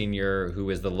school senior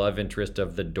who is the love interest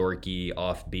of the dorky,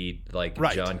 offbeat, like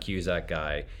John Cusack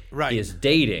guy is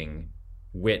dating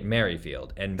Whit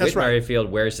Merrifield. And Whit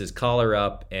Merrifield wears his collar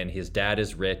up, and his dad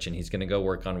is rich, and he's going to go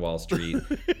work on Wall Street.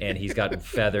 And he's got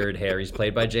feathered hair. He's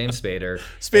played by James Spader.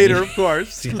 Of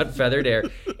course. He's got feathered hair,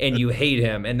 and you hate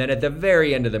him. And then at the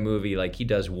very end of the movie, like, he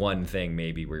does one thing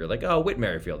maybe where you're like, oh, Whit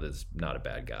Merrifield is not a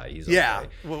bad guy. He's okay. Yeah.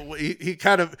 Well, he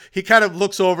kind of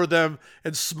looks over them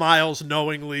and smiles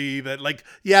knowingly that, like,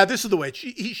 yeah, this is the way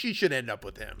she should end up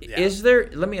with him. Yeah.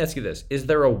 Let me ask you this. Is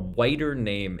there a whiter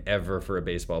name ever for a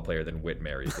baseball player than Whit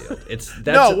Merrifield?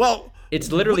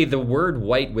 It's literally the word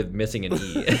white with missing an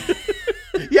E.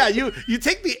 Yeah, you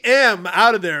take the M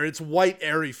out of there, it's White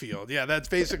Merrifield. Yeah, that's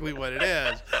basically what it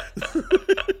is.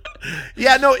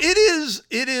 Yeah, no, it is.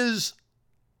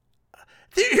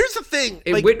 Here's the thing.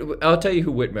 I'll tell you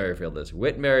who Whit Merrifield is.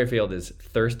 Whit Merrifield is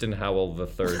Thurston Howell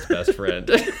III's best friend.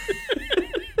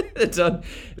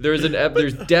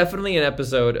 There's definitely an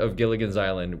episode of Gilligan's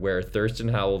Island where Thurston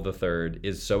Howell III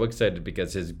is so excited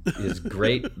because his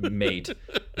great mate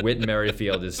Whit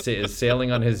Merrifield is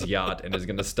sailing on his yacht and is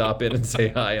going to stop in and say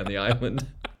hi on the island.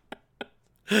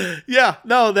 Yeah,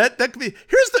 no, that could be.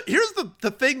 Here's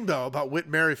the thing though about Whit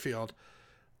Merrifield.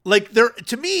 Like,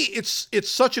 to me, it's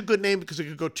such a good name because it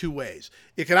could go two ways.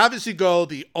 It could obviously go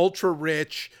the ultra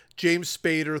rich James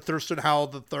Spader, Thurston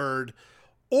Howell III.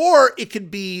 Or it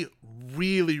could be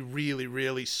really, really,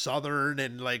 really Southern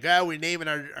and like, we're naming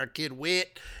our kid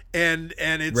Whit, and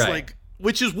it's like,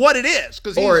 which is what it is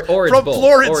because he's from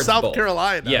Florence, South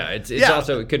Carolina. Yeah, it's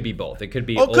also, it could be both. It could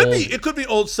be it could be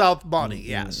old South money.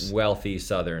 Yes, wealthy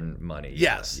Southern money.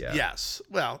 Yes.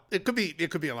 Well, it could be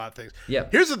a lot of things. Yeah.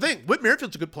 Here's the thing: Whit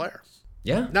Merrifield's a good player.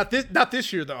 Yeah. Not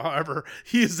this year though. However,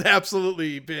 he's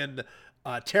absolutely been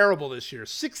terrible this year.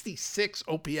 66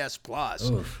 OPS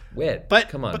plus. Oof, Whit.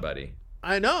 Come on, buddy.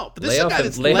 I know. But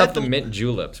this lay off the mint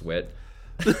juleps, Whit.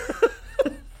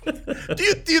 Do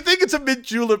you think it's a mint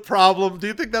julep problem? Do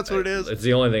you think that's what it is? It's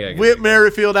the only thing I can Whit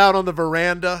Merrifield out on the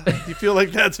veranda. Do you feel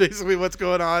like that's basically what's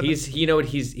going on?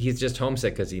 He's just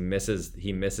homesick because he misses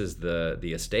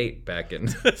the estate back in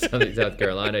South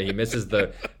Carolina. He misses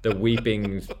the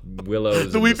weeping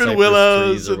willows,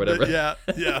 trees or whatever. Yeah.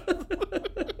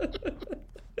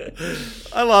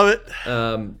 I love it.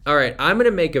 All right, I'm going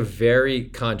to make a very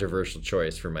controversial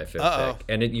choice for my fifth pick,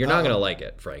 and you're not going to like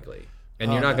it, frankly.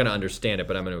 And you're not going to understand it,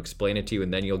 but I'm going to explain it to you,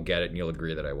 and then you'll get it, and you'll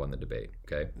agree that I won the debate.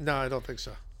 Okay? No, I don't think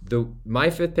so. My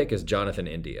fifth pick is Jonathan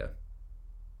India.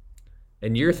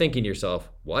 And you're thinking to yourself,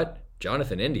 what?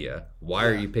 Jonathan India? Why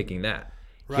are you picking that?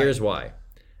 Right. Here's why.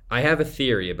 I have a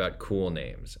theory about cool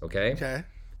names, okay? Okay.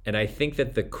 And I think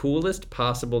that the coolest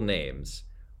possible names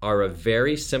are a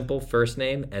very simple first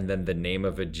name and then the name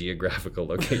of a geographical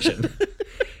location.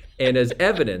 And as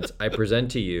evidence, I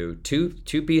present to you two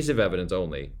pieces of evidence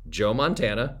only. Joe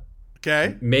Montana.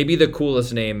 Okay. Maybe the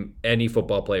coolest name any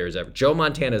football player has ever. Joe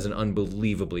Montana is an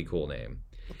unbelievably cool name.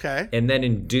 Okay. And then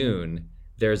in Dune,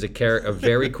 there's a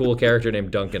very cool character named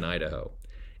Duncan Idaho.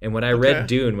 And when I read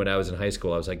Dune when I was in high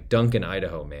school, I was like, Duncan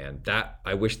Idaho, man.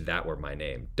 I wish that were my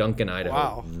name. Duncan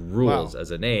Idaho rules as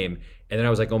a name. And then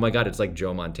I was like, oh my God, it's like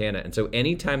Joe Montana. And so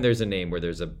anytime there's a name where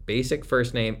there's a basic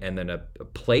first name and then a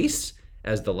place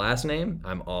As the last name,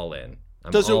 I'm all in.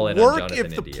 I'm Does all it in on work Jonathan if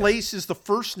the India. place is the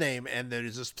first name and then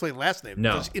is this plain last name?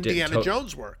 No, Does Indiana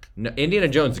Jones work? No, Indiana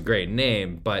Jones is a great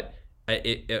name, but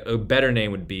a better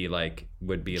name would be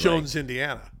Jones,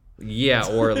 Indiana. Yeah,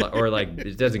 or like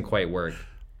it doesn't quite work.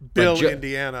 Bill,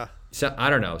 Indiana. So I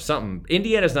don't know, something.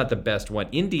 Indiana's not the best one.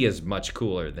 India's much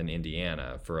cooler than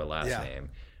Indiana for a last name.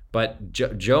 But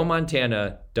Joe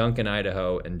Montana, Duncan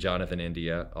Idaho, and Jonathan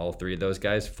India, all three of those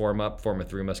guys form a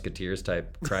Three Musketeers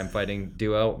type crime fighting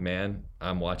duo. Man,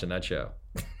 I'm watching that show.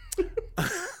 All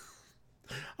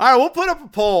right, we'll put up a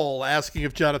poll asking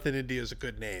if Jonathan India is a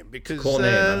good name because Cool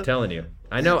name, I'm telling you.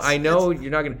 I know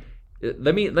you're not gonna.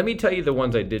 Let me tell you the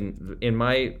ones I didn't in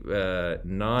my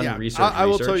non-research. I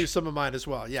will tell you some of mine as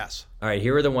well. Yes. All right,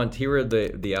 here are the ones. Here are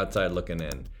the outside looking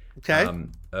in. Okay.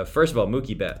 First of all,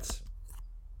 Mookie Betts.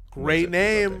 Great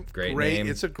name. Great name.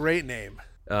 It's a great name.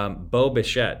 Bo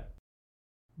Bichette.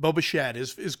 Boba Fett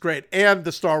is great, and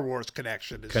the Star Wars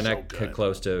connection is so good.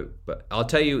 Close to. But I'll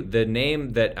tell you the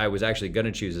name that I was actually going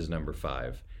to choose is number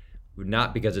 5,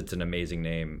 not because it's an amazing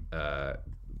name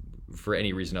for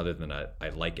any reason other than I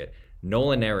like it.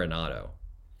 Nolan Arenado.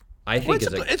 I think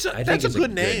that's a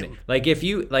good name. Like if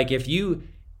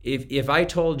I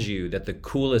told you that the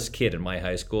coolest kid in my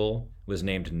high school was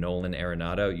named Nolan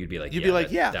Arenado, you'd be like,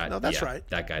 that's right.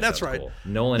 That guy that's sounds right. cool.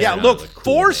 Nolan. Yeah, Arenado's look, a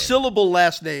cool 4-syllable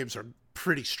last names are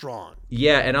pretty strong.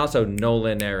 Yeah, and also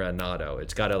Nolan Arenado.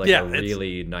 It's got a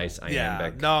really nice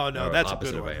iambic. No, that's a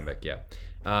opposite good of one. iambic.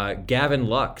 Yeah. Gavin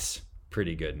Lux,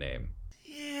 pretty good name.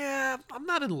 Yeah, I'm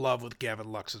not in love with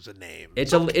Gavin Lux as a name.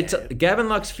 Gavin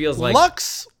Lux feels like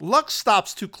Lux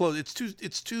stops too close.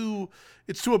 It's too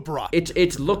abrupt.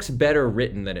 It looks better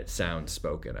written than it sounds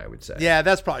spoken, I would say. Yeah,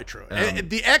 that's probably true. And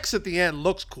the X at the end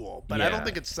looks cool, but I don't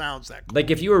think it sounds that cool. Like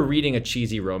if you were reading a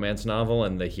cheesy romance novel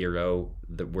and the hero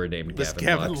that were named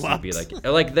Gavin Lux, you'd be like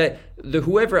that.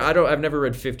 I've never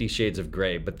read 50 Shades of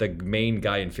Grey, but the main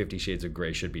guy in 50 Shades of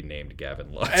Grey should be named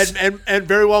Gavin Lux. And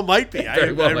very well might be. I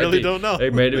really don't know.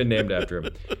 It might have been named after him.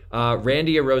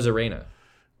 Randy Arozarena.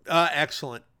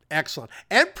 Excellent.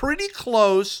 And pretty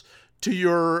close to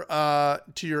your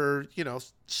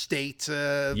state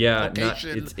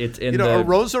location. It's in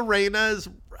Arozarena is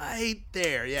right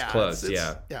there. Yeah, it's close.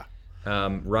 Yeah.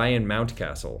 Ryan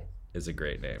Mountcastle is a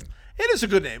great name. It is a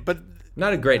good name, but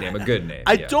not a great name, a good name.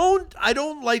 I don't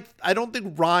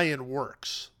think Ryan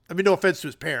works. I mean, no offense to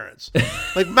his parents.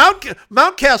 Like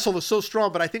Mountcastle is so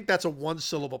strong, but I think that's a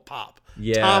 1-syllable pop.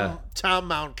 Yeah. Tom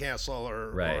Mountcastle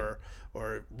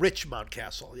or Rich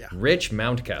Mountcastle. Yeah. Rich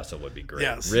Mountcastle would be great.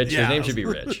 Yes. Rich. His name should be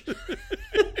Rich.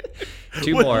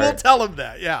 Two more. We'll tell him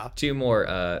that. Yeah. 2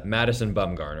 more. Madison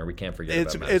Bumgarner. We can't forget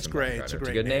about Madison. It's great. Bumgarner. It's a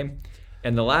great good name.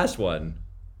 And the last one,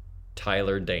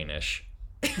 Tyler Danish.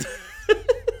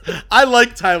 I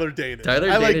like Tyler Danish. Tyler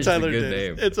Danish is a good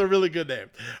name. It's a really good name.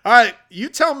 All right, you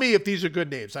tell me if these are good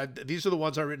names. These are the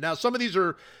ones I've written. Now, some of these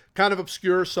are kind of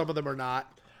obscure. Some of them are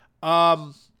not.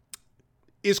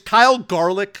 Is Kyle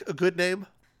Garlick a good name?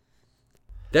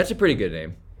 That's a pretty good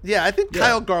name. Yeah, I think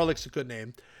Kyle Garlick's a good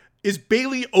name. Is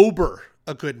Bailey Ober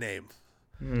a good name?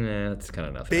 Nah, that's kind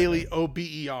of nothing. Bailey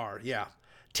Ober, yeah.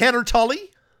 Tanner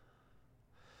Tully?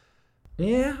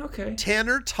 Yeah, okay.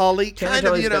 Tanner Tully's got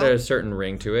a certain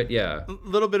ring to it, yeah. A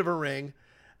little bit of a ring.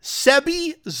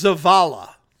 Sebi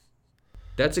Zavala.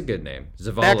 That's a good name.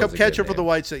 Zavala. Backup catcher for the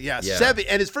White Sox. Yeah, yeah. Sebi,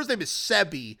 and his first name is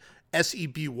Sebi,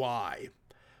 Seby.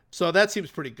 So that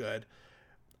seems pretty good.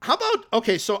 How about,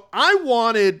 okay, so I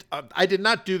wanted, I did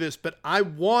not do this, but I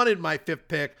wanted my 5th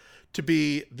pick to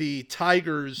be the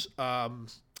Tigers'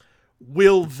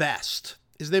 Will Vest.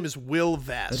 His name is Will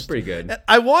Vest. That's pretty good. And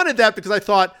I wanted that because I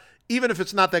thought, even if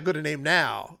it's not that good a name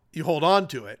now, you hold on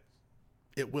to it,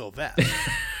 it will vest.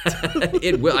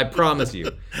 It will. I promise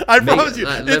you. Promise you.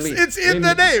 It's in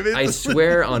the name. I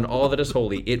swear on all that is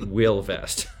holy, it will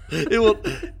vest. It will.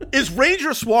 Is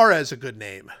Ranger Suarez a good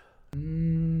name? I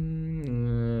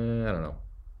don't know.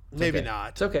 Maybe okay. not.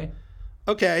 It's okay.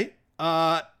 Okay.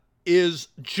 Is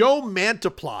Joe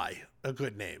Mantiply a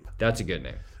good name? That's a good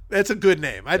name. That's a good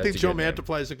name. I think Joe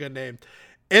Mantiply is a good name.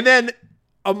 And then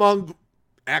among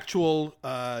actual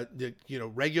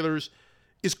regulars,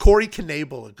 is Corey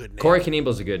Knebel a good name? Corey Knebel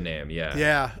is a good name, yeah.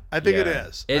 Yeah, I think it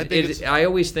is. I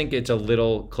always think it's a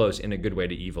little close in a good way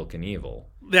to Evil Knievel.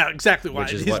 Yeah, exactly. Why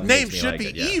his name should be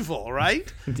it, yeah. Evil,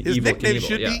 right? His Evil nickname Knievel,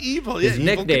 should be Evil. His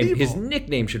Evil his Knievel.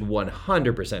 nickname should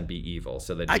 100% be Evil,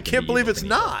 so that I can't believe it's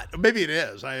not. Maybe it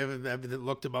is. I haven't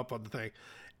looked him up on the thing.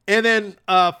 And then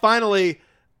finally,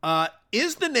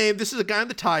 is the name? This is a guy in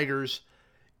the Tigers.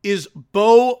 Is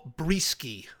Bo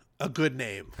Brieske a good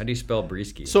name? How do you spell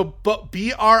Brieske? So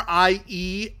Brieske. Oh,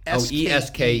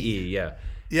 Eske, yeah.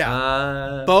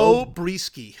 Yeah. Bo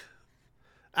Brisky.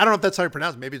 I don't know if that's how you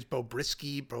pronounce it. Maybe it's Bo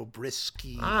Brisky.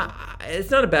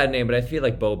 It's not a bad name, but I feel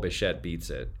like Bo Bichette beats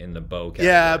it in the Bo category.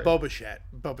 Yeah, Bo Bichette.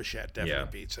 Bo Bichette definitely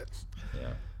beats it.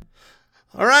 Yeah.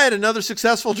 All right, another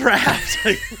successful draft.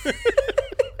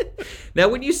 Now,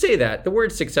 when you say that, the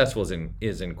word "successful"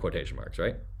 is in quotation marks,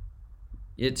 right?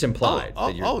 It's implied.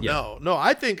 No.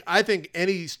 I think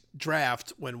any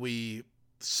draft when we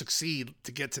succeed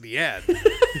to get to the end.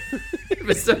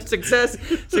 But so success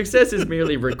is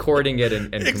merely recording it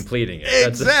and completing it.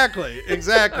 Exactly.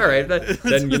 All right,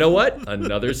 then you know what?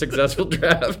 Another successful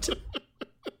draft.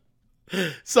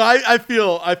 So I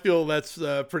feel that's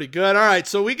pretty good. All right,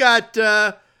 so we got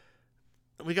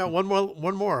one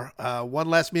more. One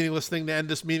last meaningless thing to end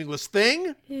this meaningless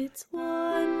thing. It's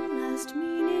one last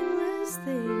meaningless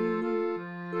thing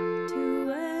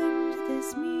to end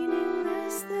this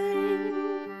meaningless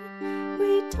thing.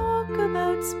 We talk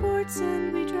about sports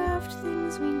and we draft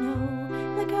things we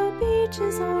know, like how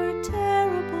beaches are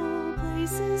terrible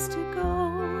places to go.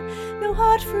 No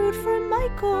hot fruit for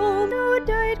Michael, no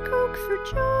Diet Coke for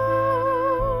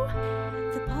Joe.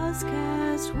 The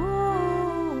podcast,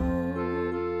 whoa,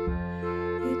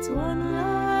 it's one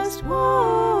last,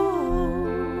 whoa,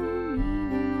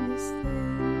 meaningless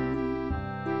thing.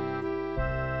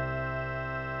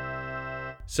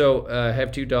 So I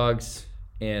have two dogs,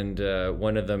 and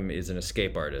one of them is an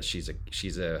escape artist. She's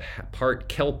a part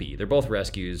Kelpie. They're both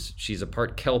rescues. She's a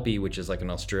part Kelpie, which is like an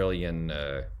Australian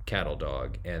cattle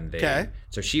dog, and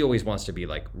so she always wants to be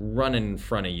like running in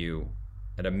front of you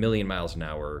at 1,000,000 miles an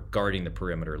hour, guarding the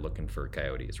perimeter, looking for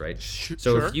coyotes, right?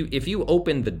 So if you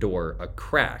open the door a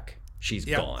crack, she's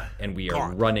gone, and we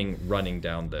are running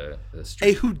down the street.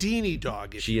 A Houdini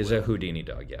dog. She is a Houdini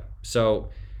dog, yeah. So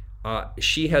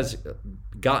she's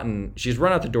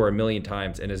run out the door 1,000,000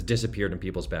 times and has disappeared in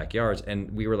people's backyards,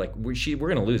 and we were like, we're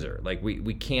gonna lose her. Like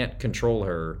we can't control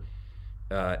her,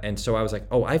 and so I was like,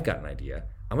 oh, I've got an idea.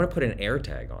 I'm gonna put an air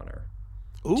tag on her.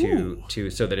 To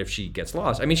so that if she gets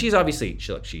lost, I mean, she's obviously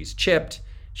she's chipped,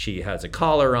 she has a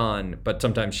collar on, but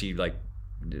sometimes she like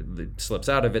slips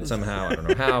out of it somehow. I don't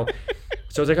know how.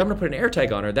 So I was like, I'm gonna put an air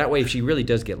tag on her. That way, if she really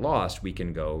does get lost, we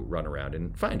can go run around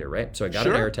and find her, right? So I got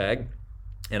an air tag,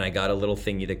 and I got a little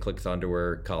thingy that clicks onto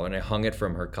her collar, and I hung it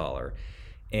from her collar,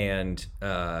 and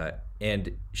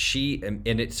it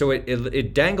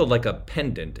dangled like a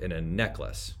pendant in a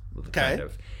necklace, kind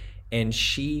of, and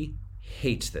she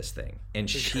hates this thing, and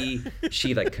she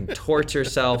like contorts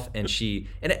herself, and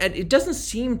it doesn't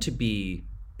seem to be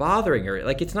bothering her.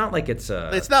 Like it's not like it's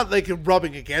not like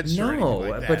rubbing against her or anything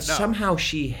like that. But somehow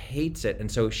she hates it, and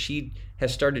so she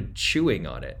has started chewing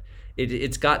on it.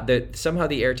 It's got somehow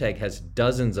the AirTag has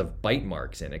dozens of bite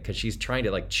marks in it because she's trying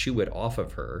to like chew it off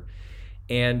of her.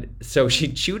 And so she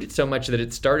chewed it so much that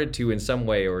it started to in some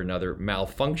way or another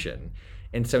malfunction.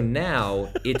 And so now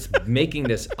it's making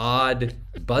this odd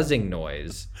buzzing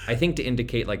noise, I think to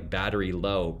indicate like battery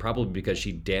low, probably because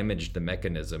she damaged the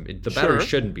mechanism. The battery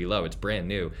shouldn't be low, it's brand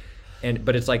new.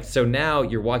 But it's like, so now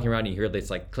you're walking around and you hear this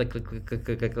like click, click, click, click,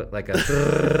 click, click, click, like a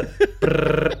brrr,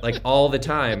 brrr, like all the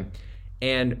time.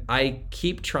 And I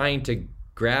keep trying to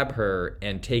grab her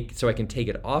and so I can take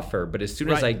it off her. But as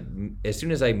soon as I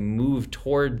move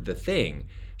toward the thing,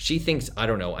 she thinks, I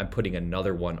don't know, I'm putting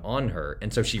another one on her,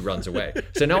 and so she runs away.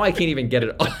 So now I can't even get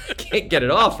it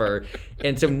off her.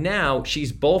 And so now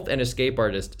she's both an escape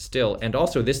artist still, and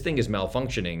also this thing is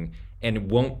malfunctioning and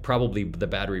the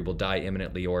battery will die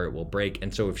imminently or it will break.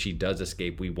 And so if she does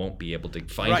escape, we won't be able to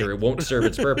find her. It won't serve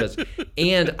its purpose.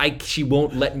 And she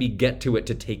won't let me get to it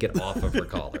to take it off of her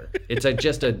collar. It's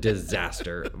just a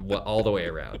disaster all the way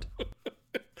around.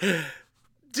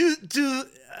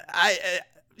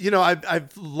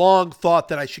 I've long thought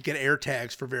that I should get air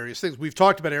tags for various things. We've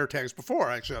talked about air tags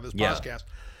before, actually, on this podcast.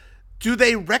 Do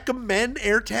they recommend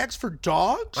air tags for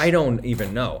dogs? I don't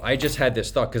even know. I just had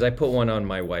this thought because I put one on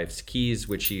my wife's keys,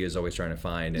 which she is always trying to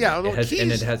find. And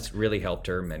it has really helped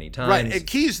her many times. Right, and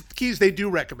keys they do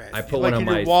recommend. I put one on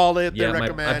my wallet. They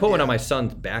recommend. I put one on my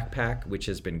son's backpack, which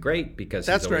has been great because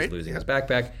he's always losing his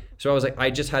backpack. So I was like,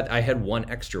 I had one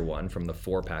extra one from the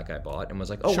 4-pack I bought, and was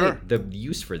like, wait, the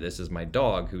use for this is my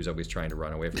dog who's always trying to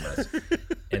run away from us.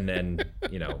 And then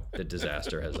the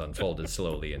disaster has unfolded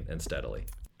slowly and steadily.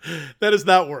 That has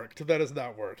not worked.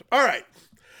 All right.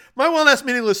 My one last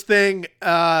meaningless thing,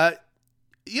 I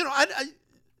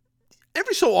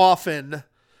every so often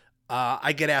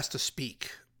I get asked to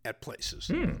speak at places.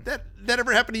 That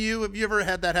ever happened to you? Have you ever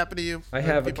had that happen to you? I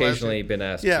have occasionally been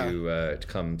asked to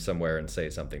come somewhere and say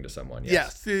something to someone.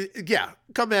 Yes.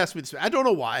 Come ask me to speak. I don't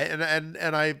know why,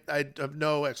 and I have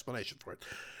no explanation for it.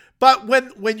 But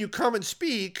when you come and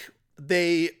speak,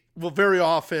 they will very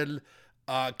often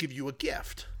give you a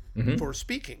gift for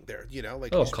speaking there. You know,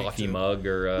 like a little coffee mug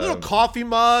or a little coffee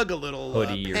mug, a little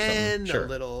hoodie pen, or something. Sure.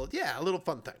 a little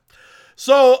fun thing.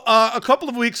 So a couple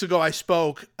of weeks ago, I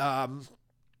spoke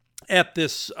at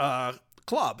this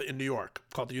club in New York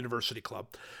called the University Club,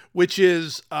 which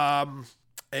is a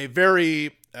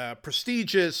very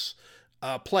prestigious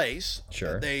place.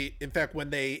 Sure. In fact, when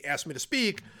they asked me to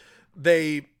speak,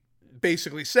 they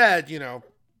basically said,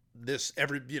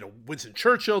 Winston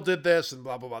Churchill did this and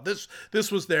blah blah blah.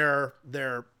 This was their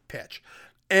pitch.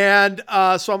 And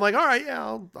so I'm like, all right,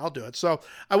 yeah, I'll do it. So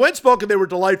I went and spoke, and they were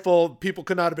delightful. People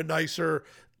could not have been nicer.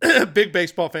 Big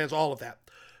baseball fans, all of that.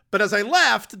 But as I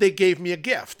left, they gave me a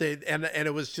gift, and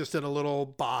it was just in a little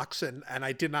box, and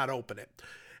I did not open it.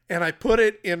 And I put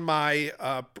it in my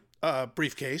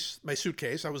briefcase, my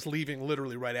suitcase. I was leaving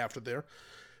literally right after there.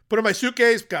 Put it in my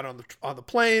suitcase, got on the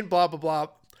plane, blah blah blah.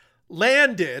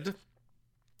 Landed,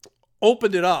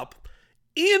 opened it up.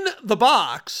 In the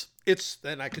box,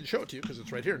 and I can show it to you because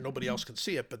it's right here. Nobody else can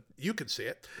see it, but you can see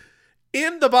it.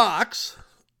 In the box,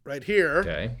 right here,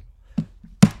 Okay.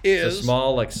 is a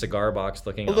small, like, cigar box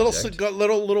looking a little object.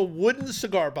 little wooden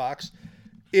cigar box.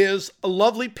 Is a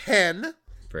lovely pen,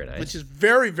 Very nice. which is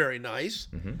very, very nice,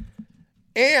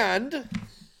 and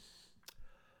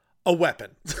a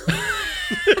weapon.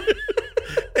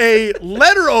 A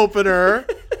letter opener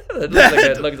It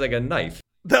looks like a knife.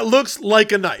 that looks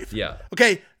like a knife. Yeah.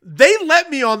 Okay, they let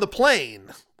me on the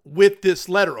plane with this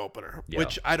letter opener, Yeah.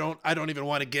 which I don't even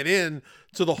want to get in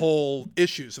to the whole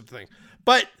issues of the thing.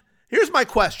 But here's my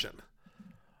question.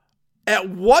 At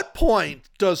what point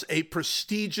does a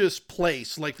prestigious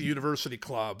place like the University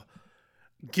Club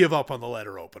give up on the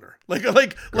letter opener? Like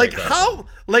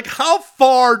how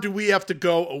far do we have to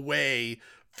go away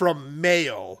from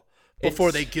mail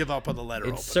before they give up on the letter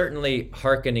It's opener? certainly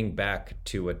hearkening back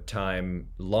to a time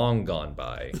long gone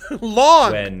by.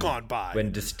 Gone by.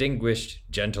 When distinguished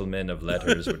gentlemen of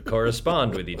letters would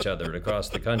correspond with each other across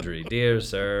the country. Dear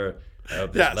sir, I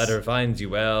hope this Yes. letter finds you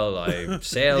well. I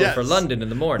sailed Yes. for London in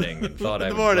the morning and thought I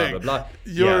In would the blah morning. blah blah.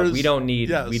 Yours- we don't need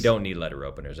yes. letter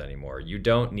openers anymore. You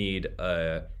don't need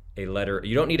a letter.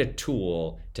 You don't need a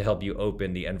tool to help you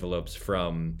open the envelopes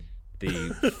from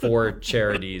the 4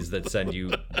 charities that send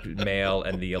you mail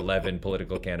and the 11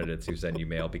 political candidates who send you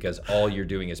mail, because all you're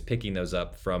doing is picking those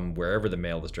up from wherever the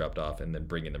mail was dropped off and then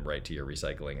bringing them right to your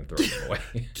recycling and throwing them away.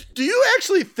 Do you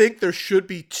actually think there should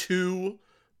be 2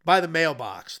 by the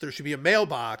mailbox? There should be a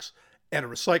mailbox and a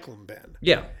recycling bin.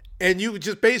 Yeah. And you would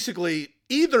just basically,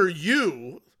 either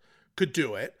you could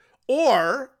do it,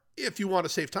 or if you want to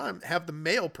save time, have the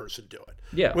mail person do it.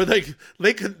 Yeah. Where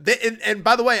and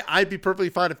by the way, I'd be perfectly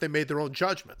fine if they made their own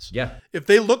judgments. Yeah. If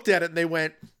they looked at it and they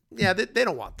went, yeah, they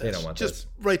don't want this. They don't want just this.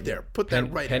 right there. Put that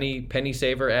right in. penny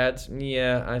saver ads.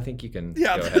 Yeah, I think you can.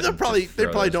 Yeah, go ahead they and probably just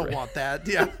throw those don't right- want that.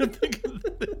 Yeah.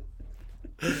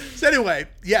 So anyway,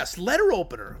 yes, letter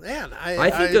opener. Man, I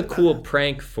think a cool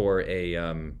prank for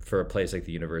a place like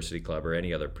the University Club or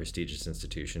any other prestigious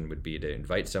institution would be to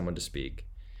invite someone to speak.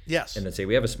 Yes. And then say,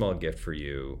 we have a small gift for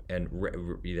you, and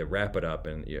either wrap it up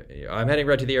and I'm heading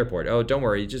right to the airport. Oh, don't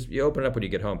worry, you open it up when you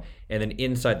get home, and then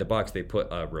inside the box they put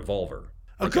a revolver,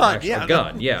 A gun, yeah. a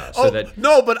gun, yeah. So that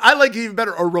no, but I like even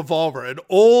better a revolver, an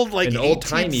old an 18th old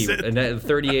timey, century- a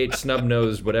 38 snub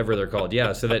nose, whatever they're called,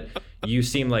 yeah. So that you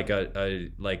seem like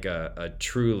a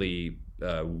truly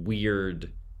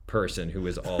weird person who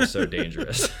is also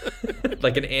dangerous,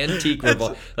 like an antique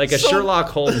revolver, like a Sherlock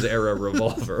Holmes era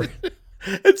revolver.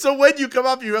 And so when you come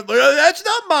up, you're like, oh, that's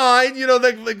not mine. You know,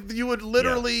 like you would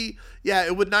literally,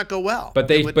 it would not go well. But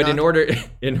It would in not- order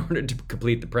to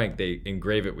complete the prank, they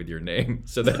engrave it with your name,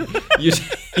 so that you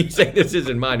say this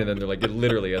isn't mine, and then they're like, it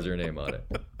literally has your name on it.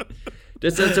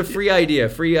 It's a free idea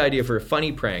for a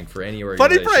funny prank for any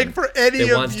organization. Funny prank for any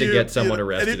that of wants you, to get someone you know,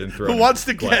 arrested and thrown who wants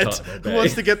to in get Guantanamo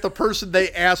Bay. the person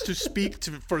they asked to speak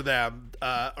for them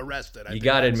arrested. You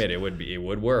gotta admit, it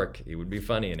would work. It would be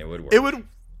funny, and it would work. It would.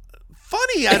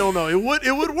 Funny, I don't know. It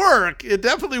would work. It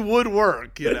definitely would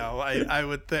work. You know, I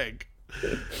would think.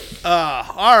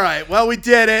 All right. Well, we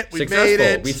did it. We made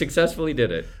it. We successfully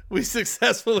did it. We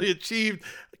successfully achieved.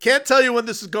 Can't tell you when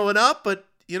this is going up, but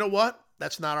you know what?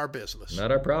 That's not our business.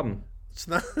 Not our problem. It's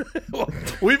not. Well,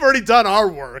 we've already done our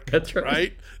work. That's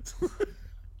right.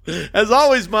 As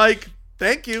always, Mike.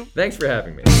 Thank you. Thanks for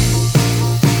having me.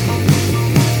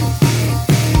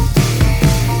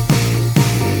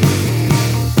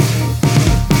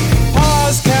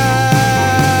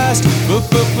 Pausecast.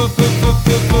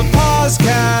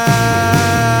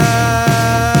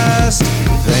 Pausecast.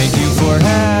 Thank you for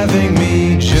having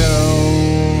me, Joe.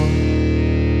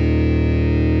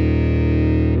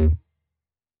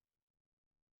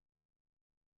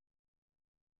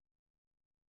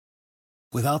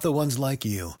 Without the ones like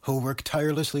you, who work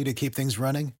tirelessly to keep things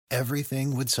running,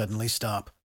 everything would suddenly stop.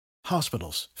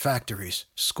 Hospitals, factories,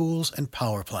 schools, and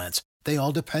power plants, they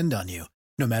all depend on you.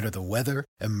 No matter the weather,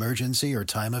 emergency, or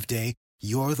time of day,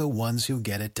 you're the ones who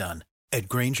get it done. At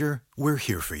Grainger, we're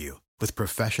here for you with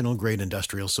professional-grade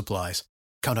industrial supplies.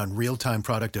 Count on real-time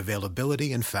product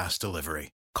availability and fast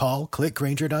delivery. Call, click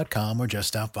Grainger.com, or just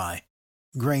stop by.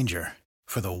 Grainger,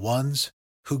 for the ones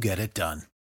who get it done.